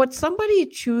 what somebody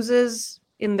chooses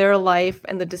in their life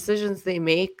and the decisions they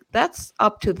make, that's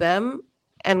up to them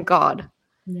and God.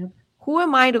 Yep. Who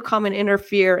am I to come and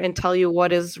interfere and tell you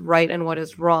what is right and what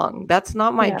is wrong? That's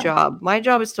not my job. My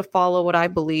job is to follow what I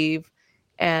believe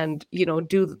and,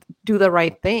 do the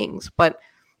right things. But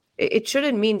it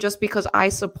shouldn't mean just because I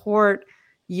support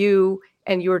you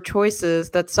and your choices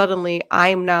that suddenly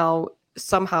I'm now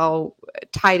somehow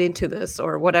tied into this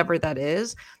or whatever that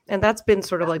is. And that's been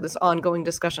sort of like this ongoing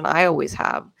discussion I always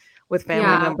have with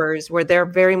family members where they're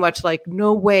very much like,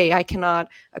 no way, I cannot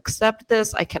accept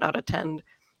this. I cannot attend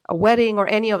a wedding or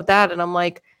any of that. And I'm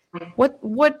like,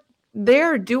 what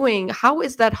they're doing, how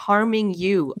is that harming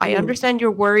you? I understand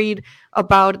you're worried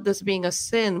about this being a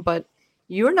sin, but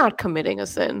you're not committing a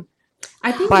sin.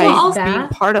 I think by being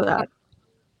part of that.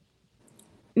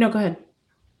 No, go ahead.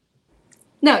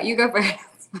 No, you go first.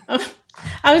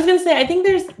 I was gonna say, I think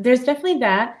there's definitely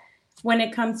that when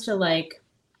it comes to like,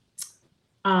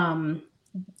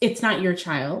 it's not your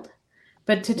child.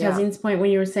 But to Tazin's point,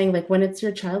 when you were saying like when it's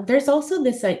your child, there's also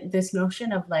this like this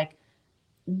notion of like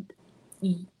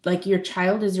your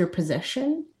child is your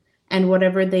possession, and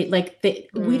whatever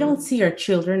we don't see our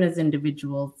children as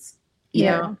individuals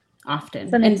either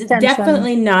often, and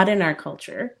definitely not in our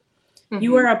culture. Mm-hmm.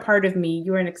 You are a part of me.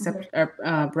 You are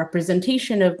an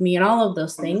representation of me, and all of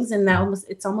those things. And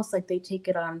it's almost like they take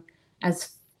it on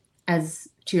as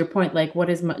to your point, like what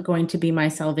is going to be my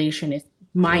salvation if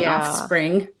my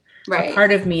offspring. Right. A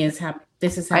part of me is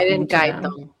this is happening. I didn't guide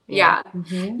them. Yeah.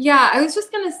 Mm-hmm. Yeah. I was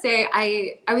just going to say,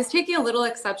 I was taking a little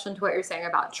exception to what you're saying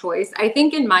about choice. I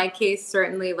think in my case,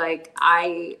 certainly like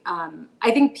I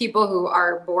think people who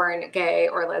are born gay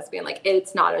or lesbian, like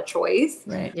it's not a choice.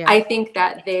 Right. Yeah. I think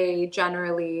that they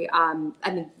generally, I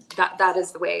mean, that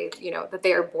is the way, that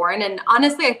they are born. And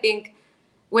honestly, I think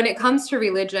when it comes to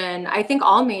religion, I think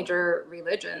all major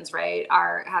religions, right,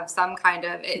 have some kind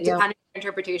of, depending on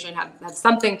interpretation, have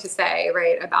something to say,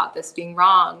 right, about this being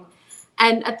wrong.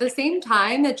 And at the same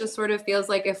time, it just sort of feels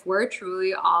like if we're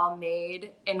truly all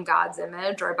made in God's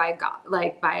image or by God,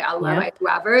 like by Allah, by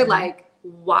whoever, like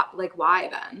why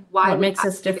then? Why what makes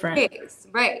us different?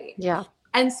 Right. Yeah.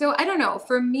 And so I don't know,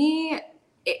 for me,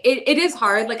 it is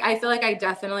hard. Like, I feel like I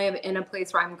definitely am in a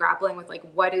place where I'm grappling with like,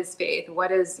 what is faith?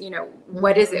 What is,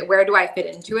 what is it? Where do I fit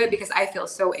into it? Because I feel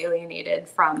so alienated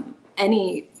from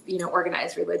any,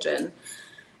 organized religion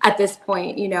at this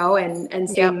point, and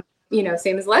same,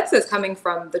 same as Alexis, coming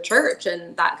from the church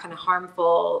and that kind of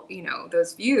harmful,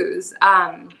 those views.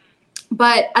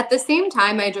 But at the same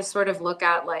time, I just sort of look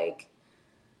at like,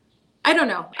 I don't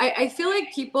know. I feel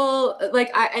like people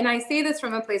like, and I say this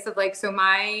from a place of like, so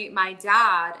my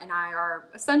dad and I are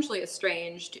essentially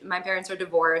estranged. My parents are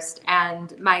divorced,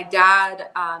 and my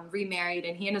dad remarried,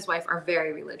 and he and his wife are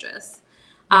very religious.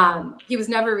 He was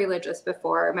never religious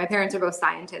before. My parents are both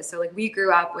scientists. So like we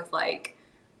grew up with like,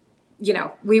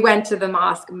 we went to the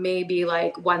mosque maybe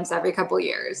like once every couple of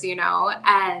years,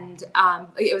 and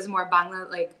it was more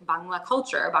Bangla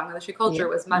culture. Bangladeshi culture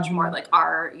was much more like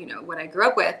our, what I grew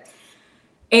up with.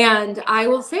 And I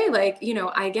will say, like,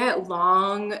 I get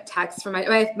long texts from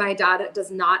my dad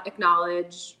does not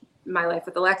acknowledge my life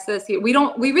with Alexis. We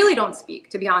really don't speak,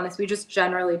 to be honest. We just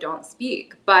generally don't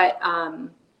speak. But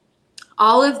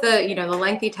all of the, the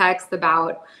lengthy texts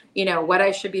about, what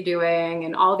I should be doing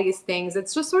and all these things,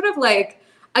 it's just sort of like,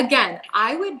 again,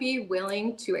 I would be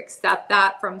willing to accept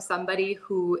that from somebody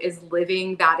who is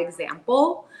living that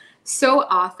example. So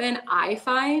often I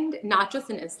find, not just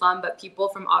in Islam, but people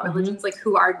from all religions, like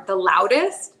who are the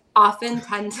loudest, often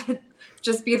tend to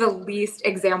just be the least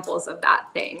examples of that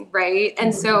thing, right?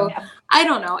 And so I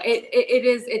don't know,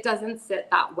 it doesn't sit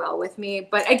that well with me.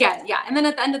 But again, and then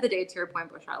at the end of the day, to your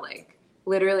point, Bushra, like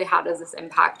literally, how does this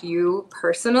impact you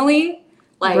personally?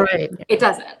 Like, it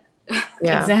doesn't.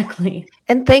 Yeah, exactly.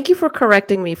 And thank you for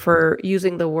correcting me for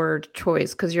using the word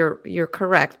choice, because you're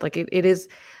correct. Like it is.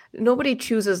 Nobody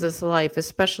chooses this life,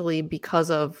 especially because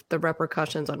of the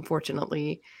repercussions,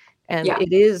 unfortunately. And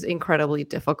it is incredibly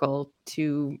difficult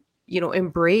to,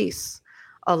 embrace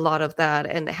a lot of that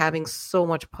and having so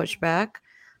much pushback.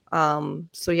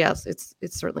 So yes, it's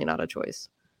certainly not a choice.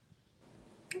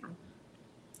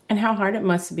 And how hard it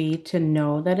must be to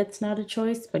know that it's not a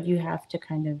choice, but you have to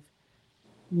kind of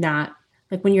not,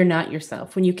 like when you're not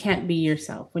yourself, when you can't be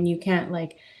yourself, when you can't,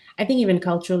 like, I think even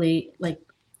culturally, like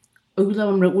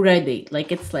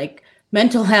it's like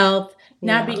mental health,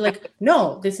 not be like,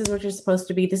 no, this is what you're supposed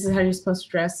to be. This is how you're supposed to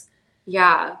dress.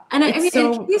 Yeah. And I mean, it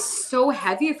can be so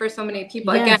heavy for so many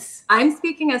people. Yes. Again, I'm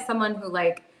speaking as someone who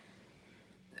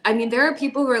there are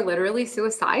people who are literally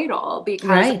suicidal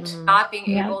because of not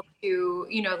being able to,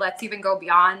 let's even go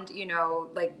beyond,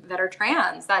 that are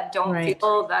trans, that don't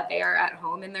feel that they are at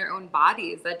home in their own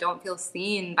bodies, that don't feel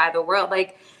seen by the world.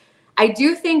 Like, I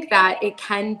do think that it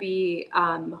can be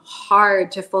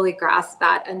hard to fully grasp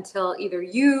that until either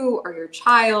you or your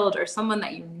child or someone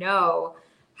that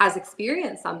has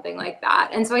experienced something like that.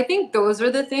 And so I think those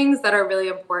are the things that are really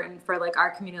important for like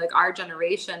our community, like our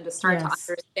generation, to start to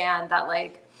understand that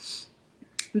like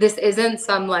this isn't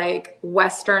some like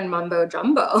Western mumbo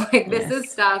jumbo. Like this is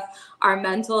stuff, our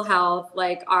mental health,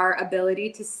 like our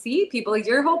ability to see people. Like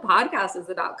your whole podcast is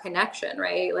about connection,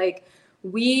 right? Like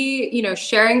we,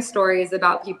 sharing stories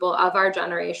about people of our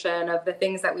generation, of the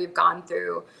things that we've gone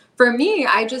through. For me,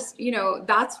 I just,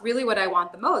 that's really what I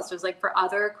want the most, is like for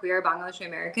other queer Bangladeshi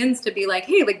Americans to be like,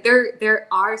 hey, like there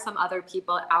are some other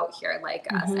people out here like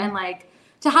us, and like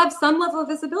to have some level of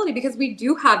visibility, because we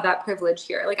do have that privilege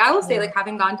here. Like I will say, like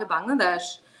having gone to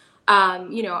Bangladesh,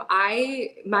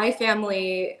 my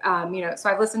family, so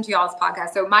I've listened to y'all's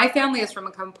podcast. So my family is from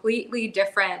a completely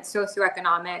different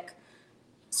socioeconomic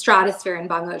stratosphere in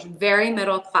Bangladesh, very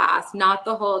middle class, not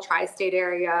the whole tri-state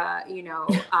area,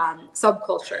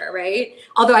 subculture, right?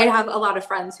 Although I have a lot of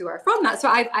friends who are from that. So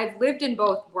I've lived in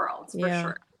both worlds for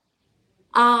sure.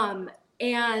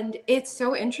 And it's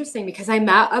so interesting because I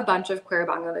met a bunch of queer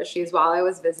Bangladeshis while I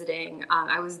was visiting.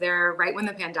 I was there right when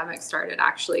the pandemic started,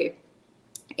 actually.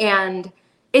 And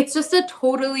it's just a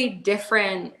totally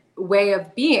different way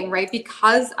of being, right?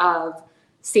 Because of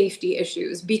safety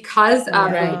issues, because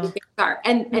of the way things are.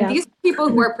 And these people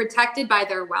who are protected by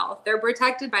their wealth, they're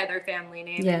protected by their family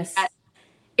name. Yes.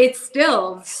 It's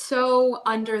still so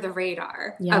under the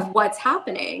radar of what's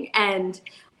happening. And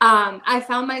I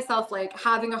found myself like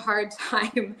having a hard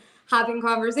time having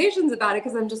conversations about it,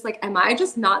 because I'm just like, am I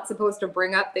just not supposed to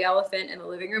bring up the elephant in the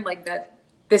living room? Like that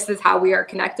this is how we are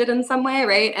connected in some way,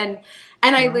 right? And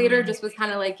I later just was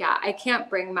kind of like, I can't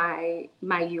bring my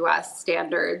US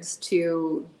standards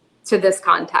to this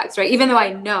context, right? Even though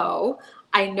I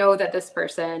know that this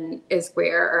person is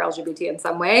queer or LGBT in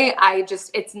some way,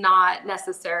 it's not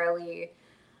necessarily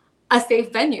a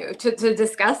safe venue to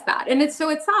discuss that. And it's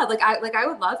sad. Like I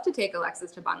would love to take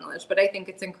Alexis to Bangladesh, but I think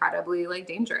it's incredibly like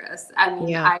dangerous. I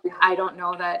mean, I don't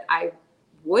know that I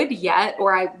would yet,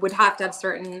 or I would have to have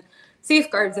certain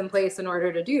safeguards in place in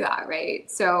order to do that, right?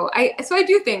 So I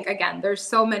do think, again, there's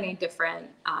so many different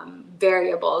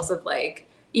variables of like,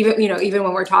 even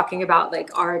when we're talking about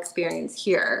like our experience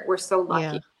here, we're so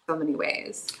lucky in so many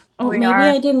ways. Oh, maybe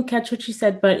I didn't catch what you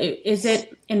said, but is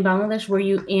it in Bangladesh? Were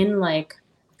you in like,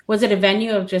 was it a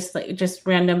venue of just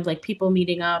random like people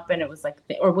meeting up, and it was like,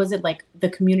 or was it like the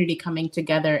community coming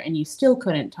together and you still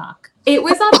couldn't talk? It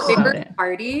was a bigger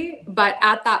party, but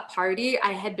at that party,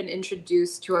 I had been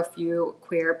introduced to a few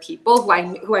queer people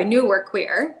who I knew were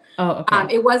queer. Oh,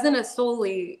 okay. It wasn't a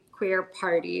solely queer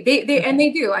party. They and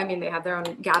they do. I mean, they have their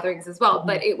own gatherings as well,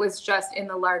 but it was just in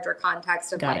the larger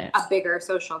context of a bigger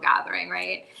social gathering,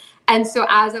 right? And so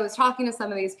as I was talking to some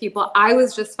of these people, I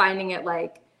was just finding it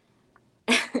like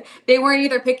they weren't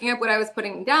either picking up what I was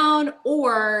putting down,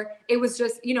 or it was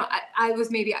just, I was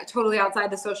maybe totally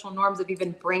outside the social norms of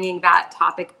even bringing that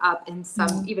topic up in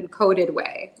some even coded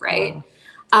way, right?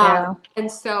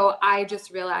 And so I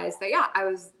just realized that,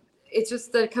 it's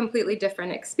just a completely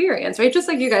different experience, right? Just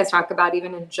like you guys talk about,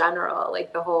 even in general,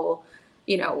 like the whole,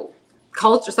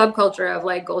 subculture of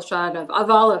like Gulshan, of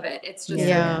all of it. It's just,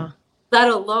 let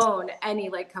alone any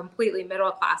like completely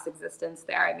middle class existence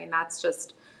there. I mean, that's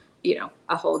just,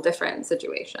 a whole different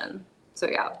situation. So,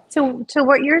 So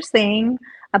what you're saying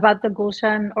about the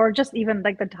Gulshan, or just even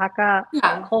like the Dhaka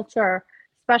culture,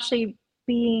 especially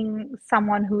being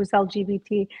someone who's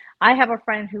LGBT, I have a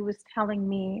friend who was telling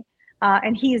me,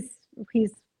 and he's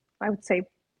I would say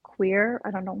queer.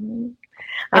 I don't know.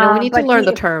 I know we need to learn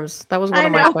the terms. That was one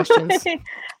of my questions.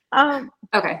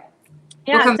 Okay.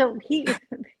 Yeah. So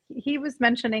he was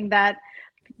mentioning that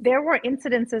there were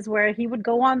incidences where he would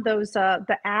go on those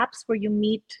the apps where you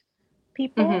meet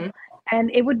people, and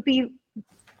it would be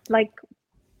like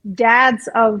dads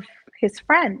of his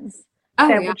friends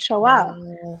that would show up.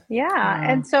 Yeah. Wow.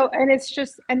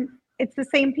 And it's the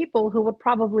same people who would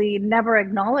probably never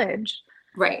acknowledge,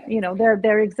 right,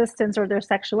 their existence or their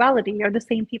sexuality, are the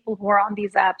same people who are on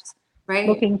these apps right,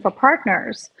 looking for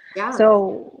partners. yeah.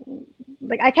 So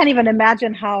like, I can't even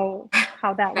imagine how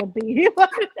that would be.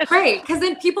 Right, because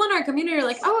then people in our community are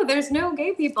like, oh, there's no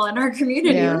gay people in our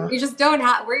community. Yeah. We just don't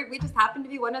have, we just happen to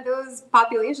be one of those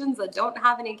populations that don't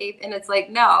have any gay. And it's like,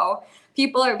 no,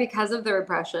 people are, because of the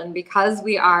repression, because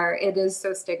it is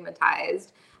so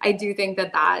stigmatized. I do think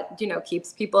that,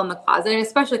 keeps people in the closet, and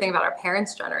especially think about our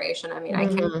parents' generation. I mean, I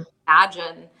can't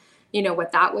imagine,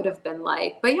 what that would have been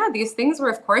like. But yeah, these things were,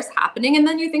 of course, happening. And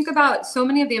then you think about so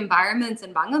many of the environments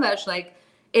in Bangladesh, like,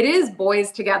 it is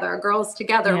boys together, girls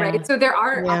together, right? So there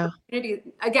are opportunities.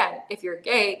 Again, if you're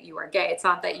gay, you are gay. It's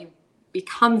not that you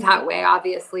become that way,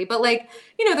 obviously, but like,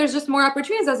 there's just more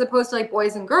opportunities as opposed to like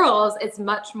boys and girls. It's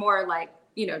much more like,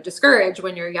 discouraged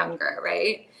when you're younger,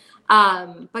 right?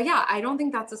 But yeah, I don't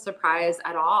think that's a surprise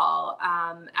at all.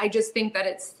 I just think that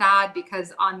it's sad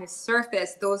because on the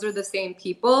surface, those are the same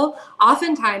people.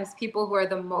 Oftentimes, people who are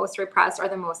the most repressed are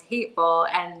the most hateful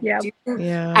and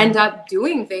end up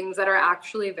doing things that are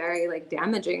actually very like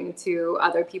damaging to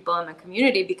other people in the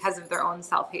community because of their own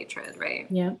self-hatred, right?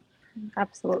 Yeah,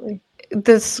 absolutely.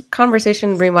 This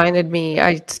conversation reminded me,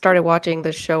 I started watching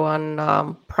this show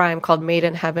on Prime called Made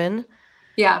in Heaven.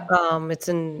 Yeah. I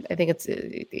think it's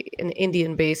an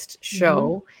Indian-based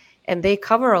show, and they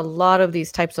cover a lot of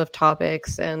these types of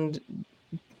topics, and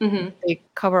they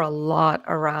cover a lot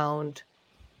around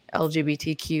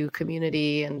LGBTQ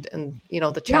community and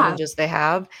the challenges they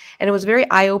have. And it was very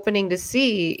eye-opening to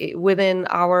see within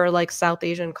our like South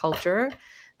Asian culture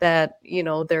that,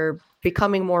 they're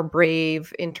becoming more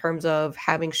brave in terms of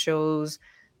having shows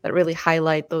that really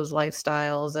highlight those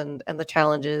lifestyles and the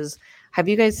challenges. Have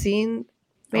you guys seen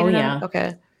Made in Heaven?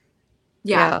 Okay.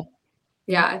 Yeah,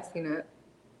 I've seen it.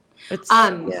 It's I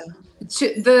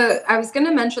was going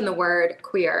to mention the word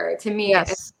queer. To me,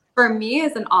 for me,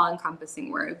 is an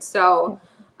all-encompassing word. So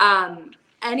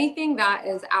anything that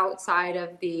is outside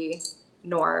of the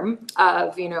norm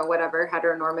of, whatever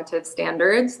heteronormative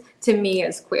standards, to me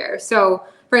is queer. So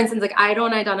for instance, like, I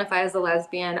don't identify as a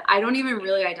lesbian. I don't even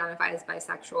really identify as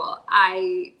bisexual.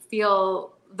 I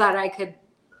feel that I could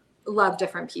love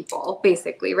different people,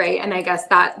 basically, right? And I guess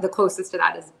that the closest to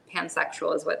that is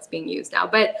pansexual is what's being used now.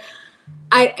 But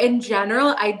in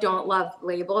general, I don't love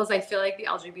labels. I feel like the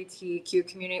LGBTQ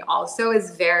community also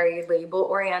is very label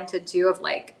oriented too, of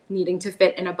like needing to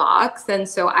fit in a box. And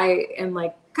so I am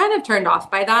like kind of turned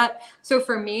off by that. So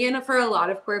for me and for a lot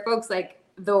of queer folks, like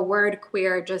the word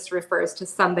queer just refers to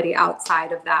somebody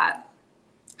outside of that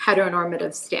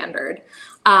heteronormative standard.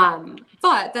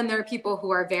 But then there are people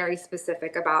who are very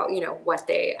specific about, what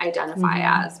they identify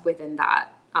as within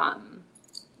that,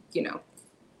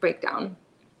 breakdown.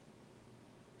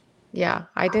 Yeah,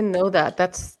 I didn't know that.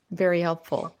 That's very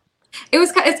helpful.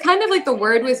 It's kind of like the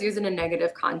word was used in a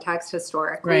negative context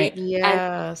historically. Right.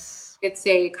 Yes. And it's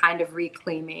a kind of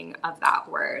reclaiming of that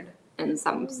word in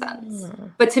some sense.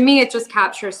 But to me, it just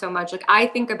captures so much. Like, I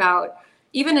think about,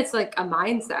 even it's like a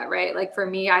mindset, right? Like for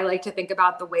me, I like to think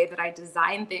about the way that I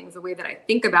design things, the way that I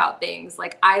think about things.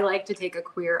 Like, I like to take a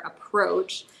queer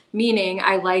approach, meaning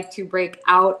I like to break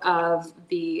out of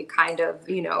the kind of,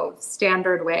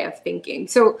 standard way of thinking.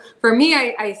 So for me,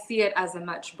 I see it as a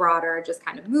much broader just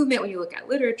kind of movement when you look at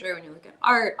literature, when you look at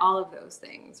art, all of those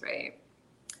things, right?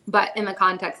 But in the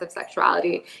context of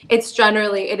sexuality,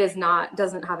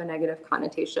 doesn't have a negative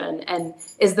connotation and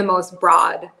is the most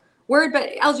broad word, but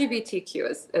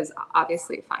LGBTQ is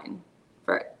obviously fine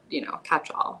for, catch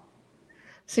all.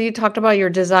 So you talked about your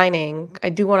designing. I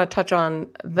do want to touch on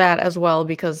that as well,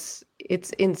 because it's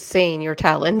insane, your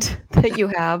talent that you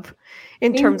have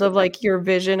in terms of like your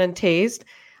vision and taste.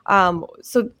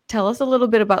 So tell us a little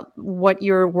bit about what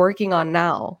you're working on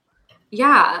now.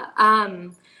 Yeah.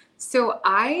 So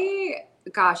I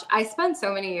spent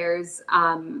so many years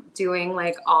doing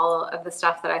like all of the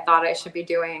stuff that I thought I should be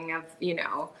doing of,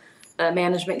 the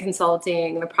management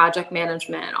consulting, the project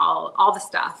management, all the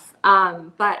stuff.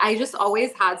 But I just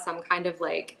always had some kind of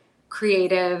like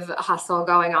creative hustle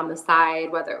going on the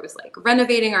side, whether it was like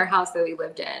renovating our house that we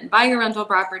lived in, buying a rental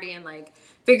property, and like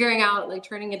figuring out like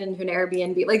turning it into an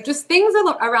Airbnb, like just things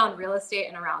around real estate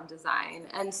and around design.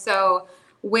 And so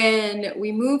when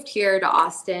we moved here to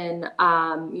Austin,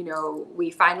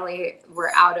 we finally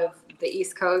were out of the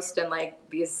East Coast and like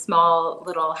these small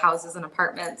little houses and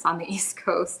apartments on the East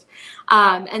Coast.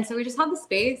 And so we just had the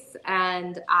space,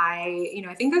 and I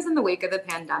think it was in the wake of the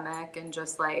pandemic, and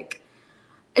just like,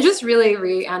 just really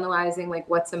reanalyzing like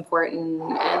what's important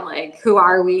and like who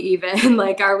are we even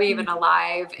like are we even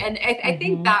alive, and I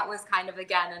think that was kind of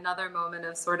again another moment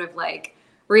of sort of like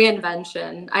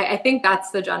reinvention. I think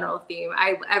that's the general theme.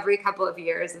 Every couple of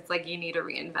years it's like you need a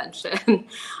reinvention.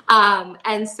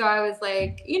 And so I was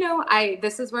like,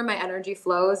 this is where my energy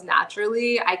flows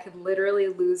naturally. I could literally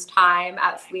lose time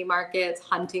at flea markets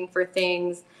hunting for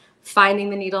things, finding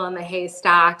the needle in the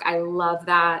haystack. I love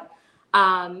that.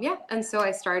 And so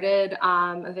I started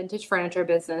a vintage furniture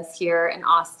business here in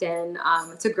Austin.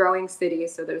 It's a growing city,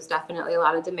 so there's definitely a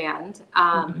lot of demand.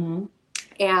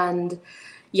 And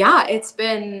yeah, it's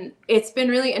been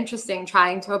really interesting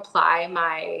trying to apply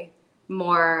my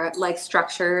more like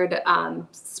structured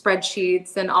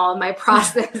spreadsheets and all my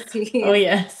processes oh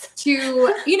yes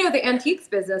to the antiques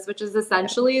business, which is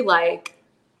essentially like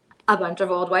a bunch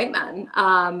of old white men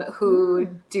who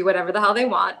do whatever the hell they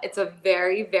want. It's a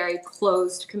very, very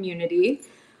closed community.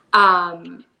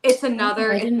 It's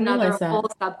another whole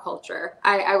subculture.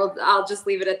 I'll just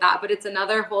leave it at that, but it's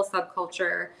another whole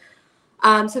subculture.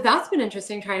 So that's been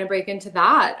interesting trying to break into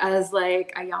that as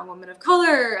like a young woman of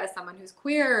color, as someone who's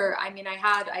queer. I mean,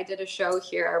 I did a show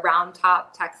here. Round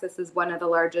Top, Texas is one of the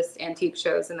largest antique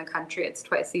shows in the country. It's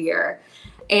twice a year.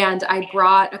 And I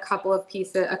brought a couple of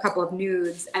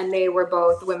nudes, and they were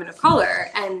both women of color.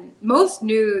 And most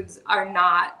nudes are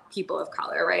not people of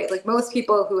color, right? Like most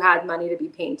people who had money to be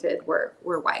painted were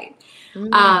white.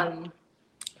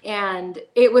 And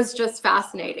it was just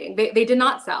fascinating. They did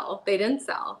not sell. They didn't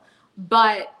sell.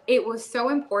 But it was so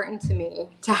important to me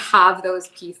to have those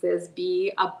pieces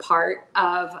be a part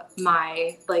of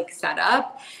my like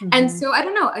setup. And so I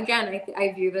don't know, again,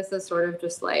 I view this as sort of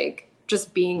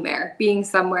just being there, being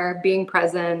somewhere, being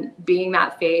present, being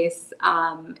that face.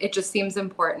 It just seems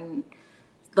important.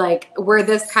 Like we're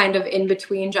this kind of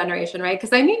in-between generation, right?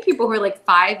 Because I meet people who are like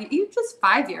 5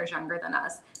 years younger than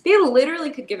us. They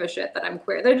literally could give a shit that I'm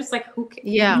queer. They're just like, who cares?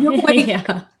 Yeah. No way.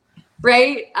 Yeah.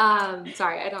 Right?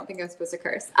 Sorry, I don't think I'm supposed to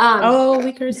curse.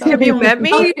 We curse. Have you met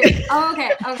me? Oh, you do. Oh,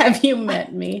 okay. Have you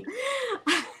met me?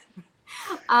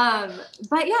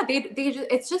 But yeah,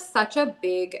 it's just such a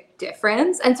big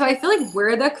difference. And so I feel like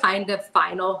we're the kind of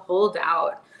final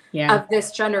holdout of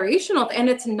this generational, and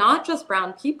it's not just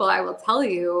brown people, I will tell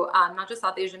you, not just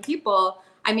South Asian people.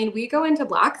 I mean, we go into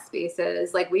Black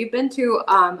spaces. Like we've been to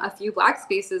a few Black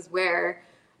spaces where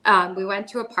we went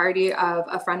to a party of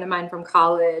a friend of mine from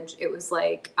college. It was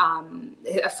like,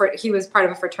 he was part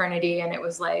of a fraternity, and it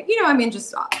was like,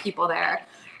 just people there.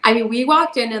 I mean, we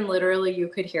walked in and literally you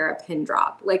could hear a pin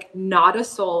drop. Like not a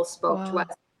soul spoke to us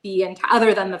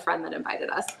other than the friend that invited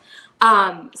us.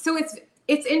 So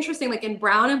it's interesting. Like in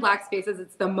brown and Black spaces,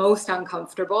 it's the most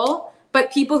uncomfortable.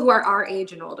 But people who are our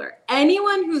age and older,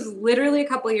 anyone who's literally a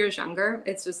couple of years younger,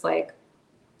 it's just like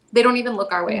they don't even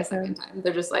look our way a second time.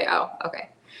 They're just like, oh, okay.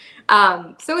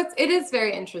 So it is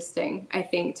very interesting, I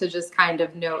think, to just kind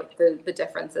of note the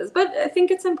differences. But I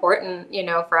think it's important,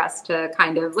 for us to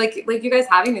kind of like you guys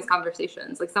having these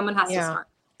conversations. Like someone has to start,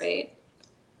 right?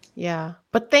 Yeah.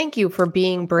 But thank you for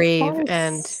being brave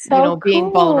and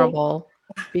being vulnerable,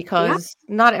 because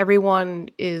not everyone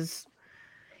is.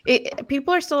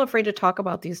 People are still afraid to talk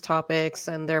about these topics,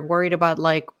 and they're worried about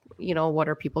like, what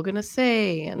are people going to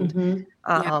say, and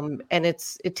and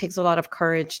it takes a lot of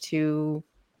courage to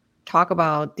talk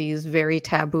about these very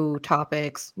taboo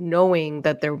topics, knowing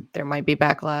that there might be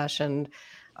backlash, and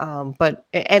but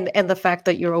the fact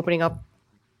that you're opening up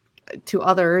to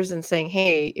others and saying,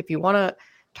 hey, if you want to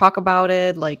talk about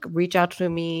it, like reach out to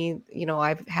me,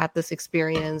 I've had this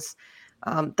experience.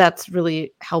 That's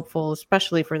really helpful,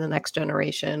 especially for the next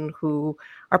generation who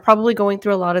are probably going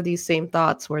through a lot of these same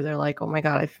thoughts where they're like, oh my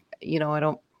God, I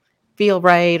don't feel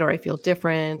right, or I feel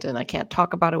different, and I can't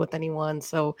talk about it with anyone.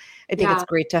 So I think it's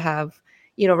great to have,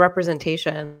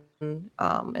 representation,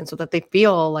 and so that they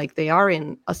feel like they are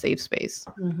in a safe space.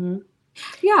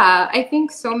 Yeah, I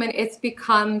think it's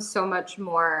become so much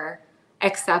more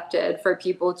accepted for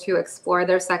people to explore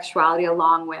their sexuality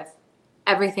along with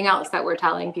everything else that we're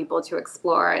telling people to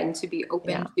explore and to be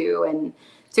open to, and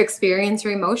to experience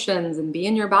your emotions and be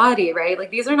in your body, right?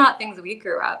 Like these are not things we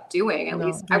grew up doing. At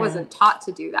least I wasn't taught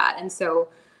to do that. And so,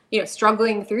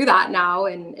 struggling through that now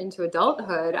and into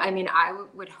adulthood, I mean, I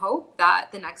would hope that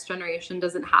the next generation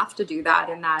doesn't have to do that,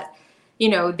 and that,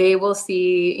 they will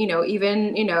see,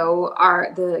 even,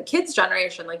 the kids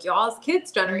generation, like y'all's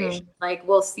kids generation, like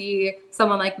we'll see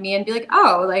someone like me and be like,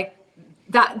 oh, like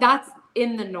that's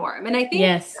in the norm. And I think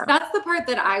that's the part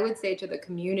that I would say to the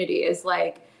community is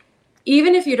like,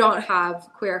 even if you don't have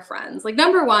queer friends, like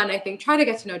number one, I think try to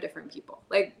get to know different people.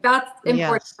 Like that's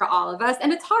important for all of us.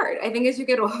 And it's hard. I think as you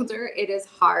get older, it is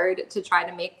hard to try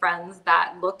to make friends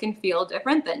that look and feel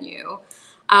different than you.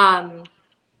 I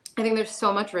think there's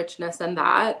so much richness in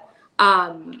that.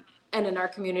 And in our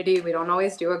community, we don't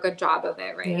always do a good job of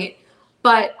it, right? Yeah.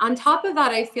 But on top of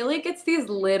that, I feel like it's these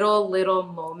little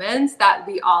moments that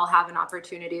we all have an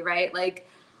opportunity, right? Like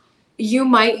you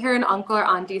might hear an uncle or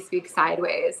auntie speak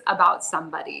sideways about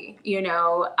somebody, you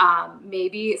know,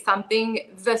 maybe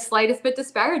something the slightest bit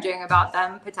disparaging about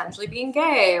them potentially being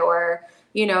gay, or,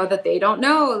 you know, that they don't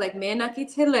know, like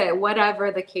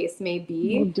whatever the case may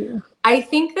be. Oh, I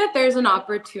think that there's an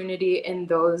opportunity in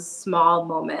those small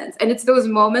moments. And it's those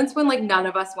moments when like none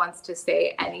of us wants to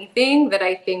say anything that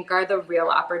I think are the real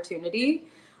opportunity.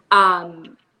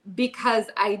 Because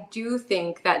I do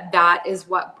think that that is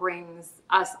what brings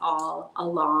us all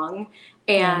along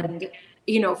and,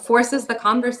 you know, forces the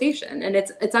conversation. And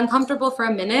it's uncomfortable for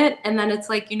a minute. And then it's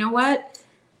like, you know what?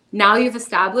 Now you've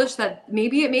established that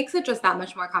maybe it makes it just that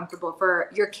much more comfortable for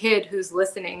your kid who's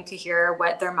listening to hear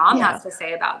what their mom has to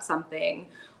say about something,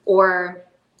 or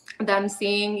them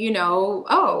seeing, you know,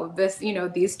 oh, this, you know,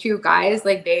 these two guys,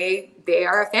 like they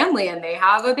are a family and they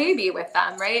have a baby with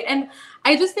them, right? And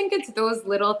I just think it's those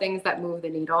little things that move the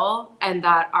needle and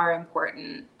that are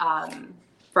important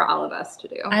for all of us to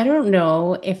do. I don't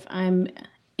know if I'm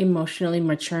emotionally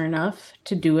mature enough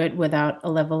to do it without a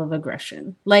level of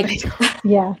aggression. Like,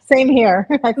 yeah, same here.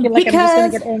 I feel like I'm just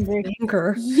gonna get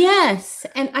angry. Yes,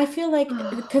 and I feel like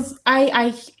because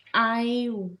I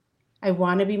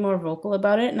want to be more vocal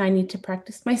about it, and I need to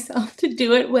practice myself to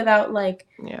do it without like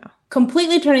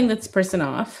completely turning this person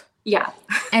off. Yeah,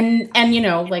 and you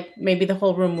know, like maybe the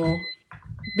whole room will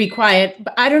be quiet,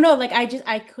 but I don't know, like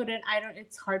I couldn't,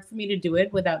 it's hard for me to do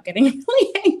it without getting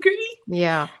really angry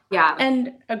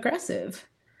and aggressive.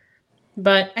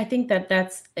 But I think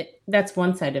that's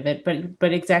one side of it,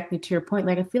 but exactly to your point,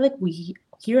 like I feel like we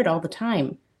hear it all the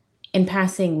time in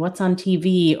passing, what's on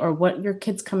TV, or what your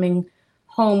kid's coming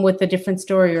home with a different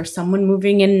story, or someone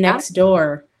moving in next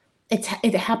door. It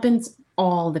happens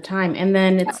all the time. And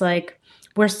then it's like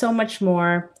we're so much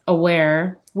more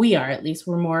aware. We are, at least,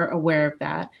 we're more aware of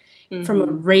that. Mm-hmm. From a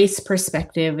race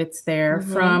perspective, it's there.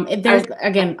 Mm-hmm. There's,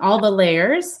 again, all the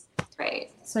layers.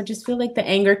 Right. So I just feel like the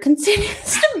anger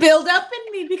continues to build up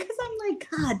in me because I'm like,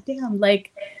 God damn,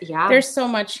 like, there's so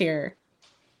much here.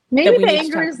 Maybe the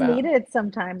anger is needed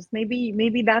sometimes.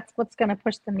 Maybe that's what's going to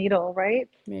push the needle, right?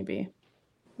 Maybe.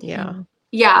 Yeah.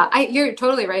 Yeah, you're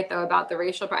totally right, though, about the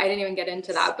racial part. I didn't even get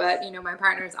into that, but, you know, my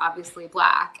partner is obviously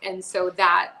Black. And so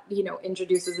that, you know,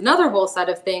 introduces another whole set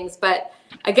of things. But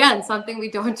again, something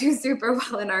we don't do super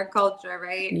well in our culture,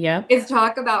 right? Yeah. Is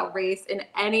talk about race in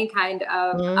any kind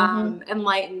of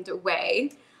enlightened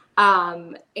way.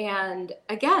 And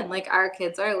again, like our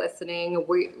kids are listening.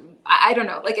 I don't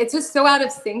know, like it's just so out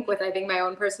of sync with, I think, my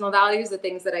own personal values, the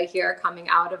things that I hear coming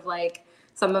out of like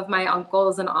some of my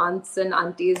uncles and aunts and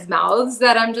aunties' mouths,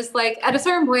 that I'm just like, at a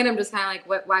certain point, I'm just kind of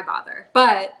like, why bother?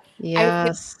 But I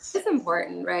think it's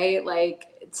important, right? Like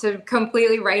to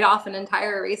completely write off an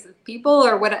entire race of people,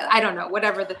 or what, I don't know,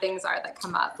 whatever the things are that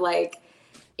come up. Like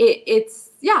it's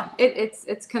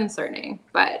concerning,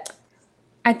 but.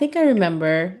 I think I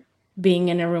remember being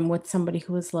in a room with somebody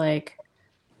who was like,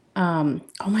 oh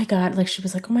my God, like she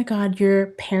was like, oh my God, your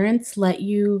parents let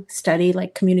you study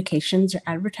like communications or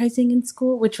advertising in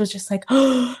school, which was just like,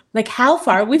 oh, like how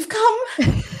far we've come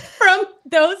from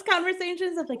those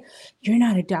conversations of like, you're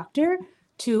not a doctor,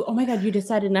 to, oh my God, you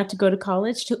decided not to go to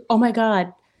college, to, oh my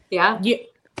God. Yeah. You,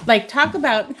 like talk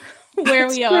about where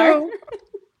we are.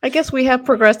 I guess we have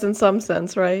progressed in some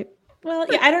sense, right? Well,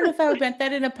 yeah, I don't know if I would meant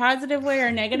that in a positive way or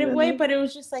a negative way, but it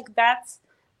was just like, that's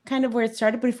kind of where it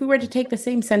started. But if we were to take the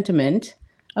same sentiment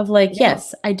of like,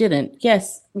 yes, I didn't.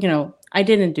 Yes, you know, I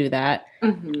didn't do that.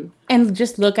 Mm-hmm. And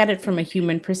just look at it from a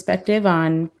human perspective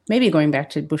on maybe going back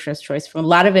to Bushra's choice. From a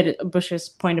lot of it, Bushra's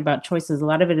point about choices, a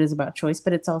lot of it is about choice,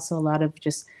 but it's also a lot of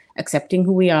just accepting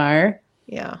who we are.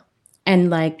 Yeah. And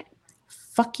like,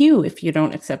 fuck you if you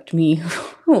don't accept me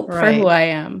for who I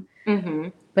am. Mm-hmm.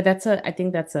 But I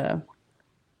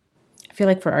feel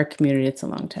like for our community, it's a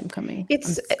long time coming.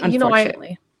 It's, you know,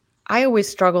 I always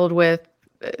struggled with,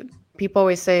 people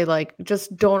always say like,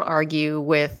 just don't argue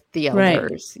with the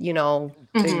elders, you know,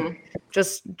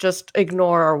 just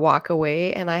ignore or walk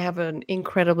away. And I have an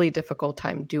incredibly difficult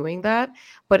time doing that.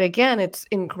 But again, it's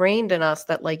ingrained in us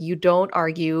that like, you don't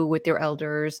argue with your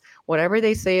elders, whatever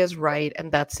they say is right.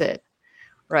 And that's it.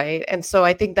 Right. And so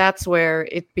I think that's where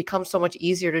it becomes so much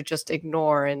easier to just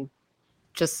ignore and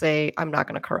just say, I'm not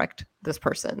going to correct this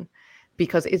person,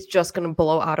 because it's just going to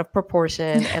blow out of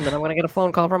proportion. And then I'm going to get a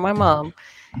phone call from my mom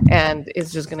and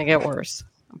it's just going to get worse.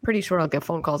 I'm pretty sure I'll get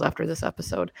phone calls after this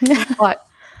episode. But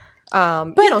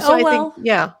I think,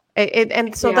 yeah.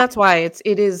 That's why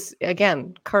it is,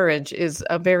 again, courage is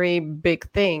a very big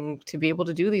thing. To be able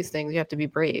to do these things, you have to be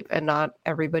brave, and not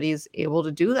everybody's able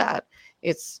to do that.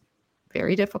 It's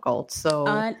very difficult. So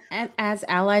and as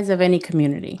allies of any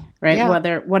community, right?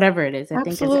 Yeah. Whatever it is, I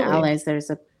Absolutely. think as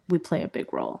allies, we play a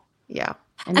big role. Yeah.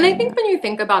 And I think when you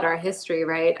think about our history,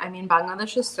 right? I mean,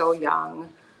 Bangladesh is so young.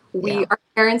 Our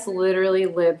parents literally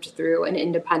lived through an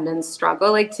independence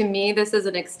struggle. Like, to me, this is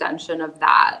an extension of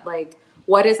that. Like,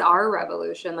 what is our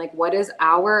revolution? Like, what is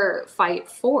our fight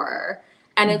for?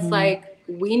 And it's like,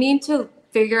 we need to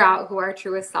figure out who our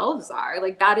truest selves are.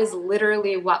 Like, that is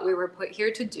literally what we were put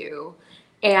here to do.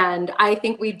 And I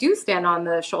think we do stand on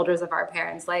the shoulders of our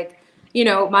parents. Like,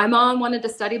 my mom wanted to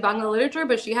study Bangla literature,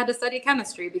 but she had to study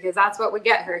chemistry because that's what would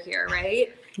get her here,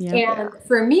 right? And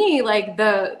for me, like,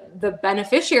 the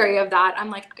beneficiary of that, I'm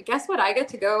like, guess what? I get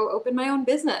to go open my own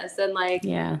business and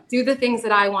do the things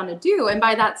that I want to do. And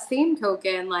by that same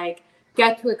token, like,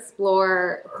 get to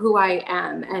explore who I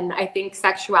am. And I think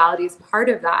sexuality is part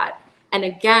of that. And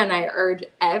again, I urge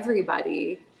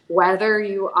everybody, whether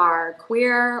you are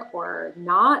queer or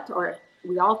not, or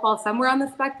we all fall somewhere on the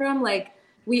spectrum, like,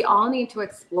 we all need to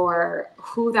explore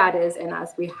who that is in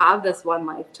us. We have this one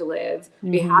life to live.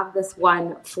 We have this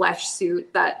one flesh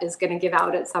suit that is going to give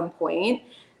out at some point.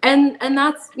 And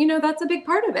that's, that's a big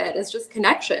part of it. It's just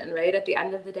connection, right? At the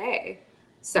end of the day.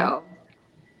 So.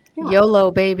 Yeah.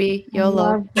 YOLO, baby.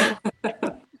 YOLO.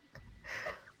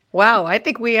 Wow. I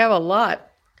think we have a lot.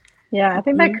 Yeah. I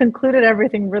think that concluded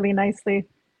everything really nicely.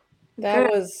 That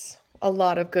was a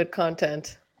lot of good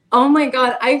content. Oh my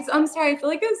God. I'm sorry. I feel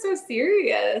like it's so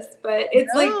serious, but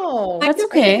it's that's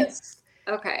okay.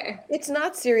 Okay. It's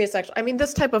not serious, actually. I mean,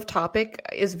 this type of topic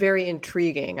is very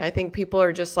intriguing. I think people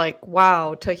are just like,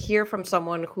 wow, to hear from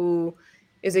someone who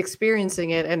is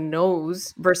experiencing it and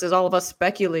knows, versus all of us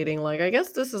speculating, like, I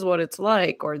guess this is what it's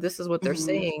like, or this is what they're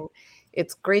saying.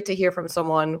 It's great to hear from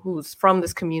someone who's from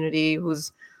this community,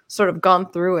 who's sort of gone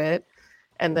through it,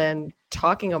 and then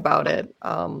talking about it.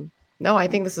 No, I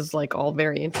think this is like all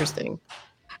very interesting.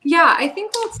 Yeah, I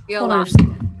think we'll see a lot of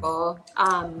people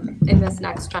in this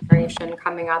next generation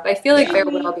coming up. I feel like there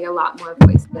will be a lot more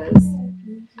voices.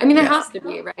 I mean, there has to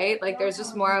be, right? Like, there's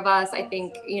just more of us. I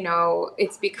think,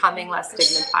 it's becoming less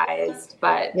stigmatized,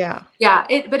 but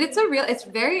but it's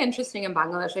very interesting in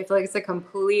Bangladesh. I feel like it's a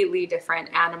completely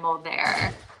different animal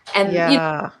there. And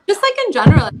just like in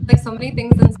general, like, so many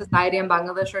things in society in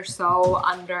Bangladesh are so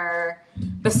under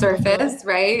the surface,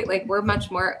 right? Like, we're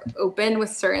much more open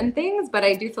with certain things, but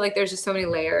I do feel like there's just so many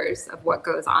layers of what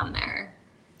goes on there.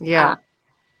 Yeah.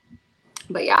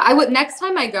 But next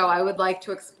time I go, I would like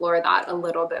to explore that a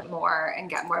little bit more and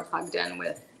get more plugged in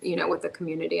with, with the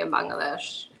community in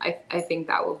Bangladesh. I think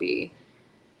that will be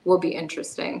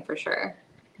interesting for sure.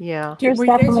 Yeah. There's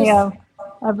definitely a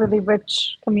really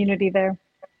rich community there.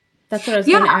 That's what I was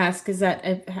going to ask, is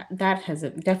that has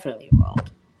definitely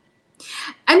evolved.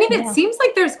 I mean, it seems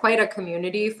like there's quite a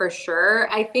community for sure.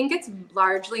 I think it's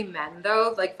largely men,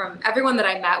 though. Like, from everyone that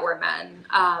I met were men.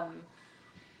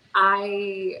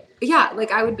 I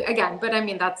would, again, but I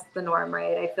mean, that's the norm,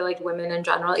 right? I feel like women in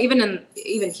general, even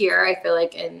here, I feel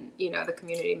like in, the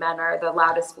community, men are the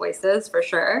loudest voices for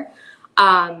sure.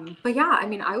 But yeah, I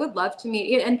mean, I would love to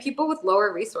meet, and people with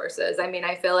lower resources. I mean,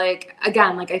 I feel like,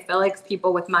 again, I feel like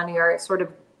people with money are sort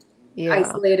of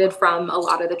isolated from a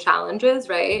lot of the challenges,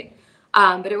 right?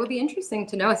 But it would be interesting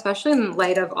to know, especially in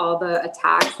light of all the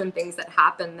attacks and things that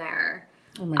happen there.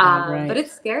 Oh my God, right. But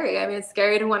it's scary. I mean, it's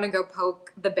scary to want to go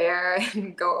poke the bear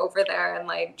and go over there and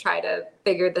like try to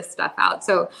figure this stuff out.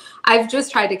 So I've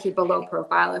just tried to keep a low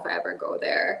profile if I ever go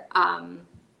there.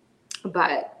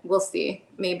 But we'll see.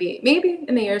 Maybe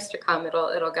in the years to come,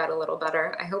 it'll get a little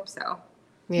better. I hope so.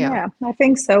 Yeah, I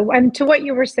think so. And to what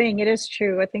you were saying, it is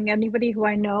true. I think anybody who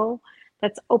I know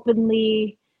that's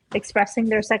openly expressing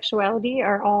their sexuality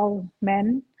are all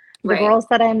men. The girls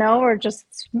that I know are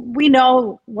just, we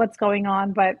know what's going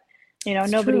on, but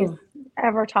nobody's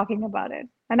ever talking about it.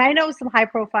 And I know some high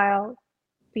profile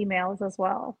females as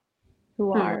well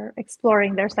who are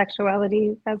exploring their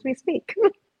sexuality as we speak.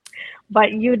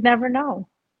 But you'd never know.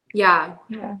 Yeah.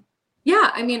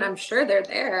 I mean, I'm sure they're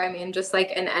there. I mean, just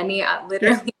like in any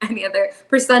literally any other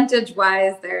percentage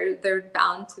wise, they're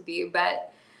bound to be.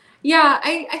 But yeah,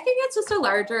 I think it's just a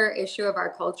larger issue of our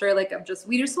culture. Like,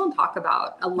 we just don't talk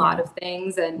about a lot of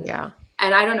things. And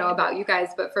and I don't know about you guys,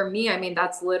 but for me, I mean,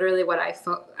 that's literally what I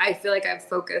feel like I've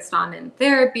focused on in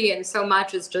therapy. And so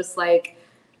much is just like,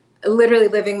 literally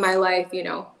living my life, you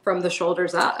know, from the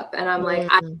shoulders up. And I'm like,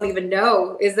 I don't even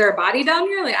know, is there a body down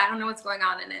here? Like, I don't know what's going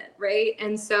on in it. Right.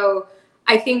 And so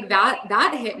I think that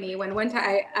hit me when one time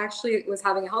I actually was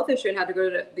having a health issue and had to go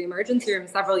to the emergency room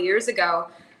several years ago.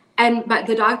 But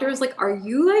the doctor was like, are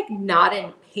you like not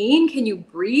in pain? Can you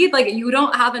breathe? Like, you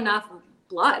don't have enough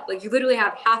blood. Like, you literally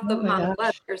have half the amount of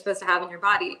blood you're supposed to have in your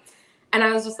body. And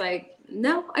I was just like,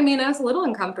 no, I mean, I was a little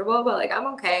uncomfortable, but like, I'm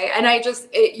okay. And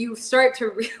you start to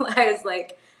realize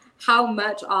like how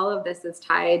much all of this is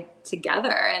tied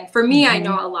together. And for me, I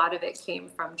know a lot of it came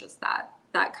from just that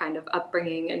kind of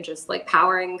upbringing and just like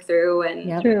powering through and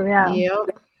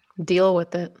deal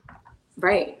with it.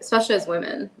 Right. Especially as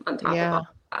women on top of all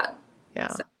that. Yeah.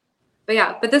 So,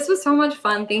 but this was so much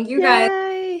fun. Thank you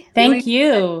guys. Thank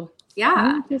you.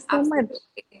 Yeah. Thank you so much.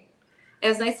 It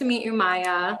was nice to meet you,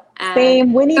 Maya. And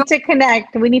same. We need to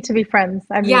connect. We need to be friends.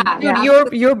 I mean,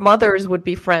 Dude, your mothers would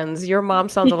be friends. Your mom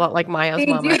sounds a lot like Maya's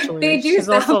mom, actually. They do. She's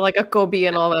also like a Kobe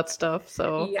and all that stuff.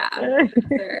 So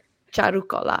sure.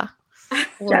 Charukola.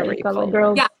 Charukola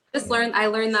girls. Yeah. I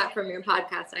learned that from your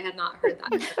podcast. I had not heard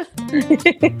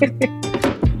that.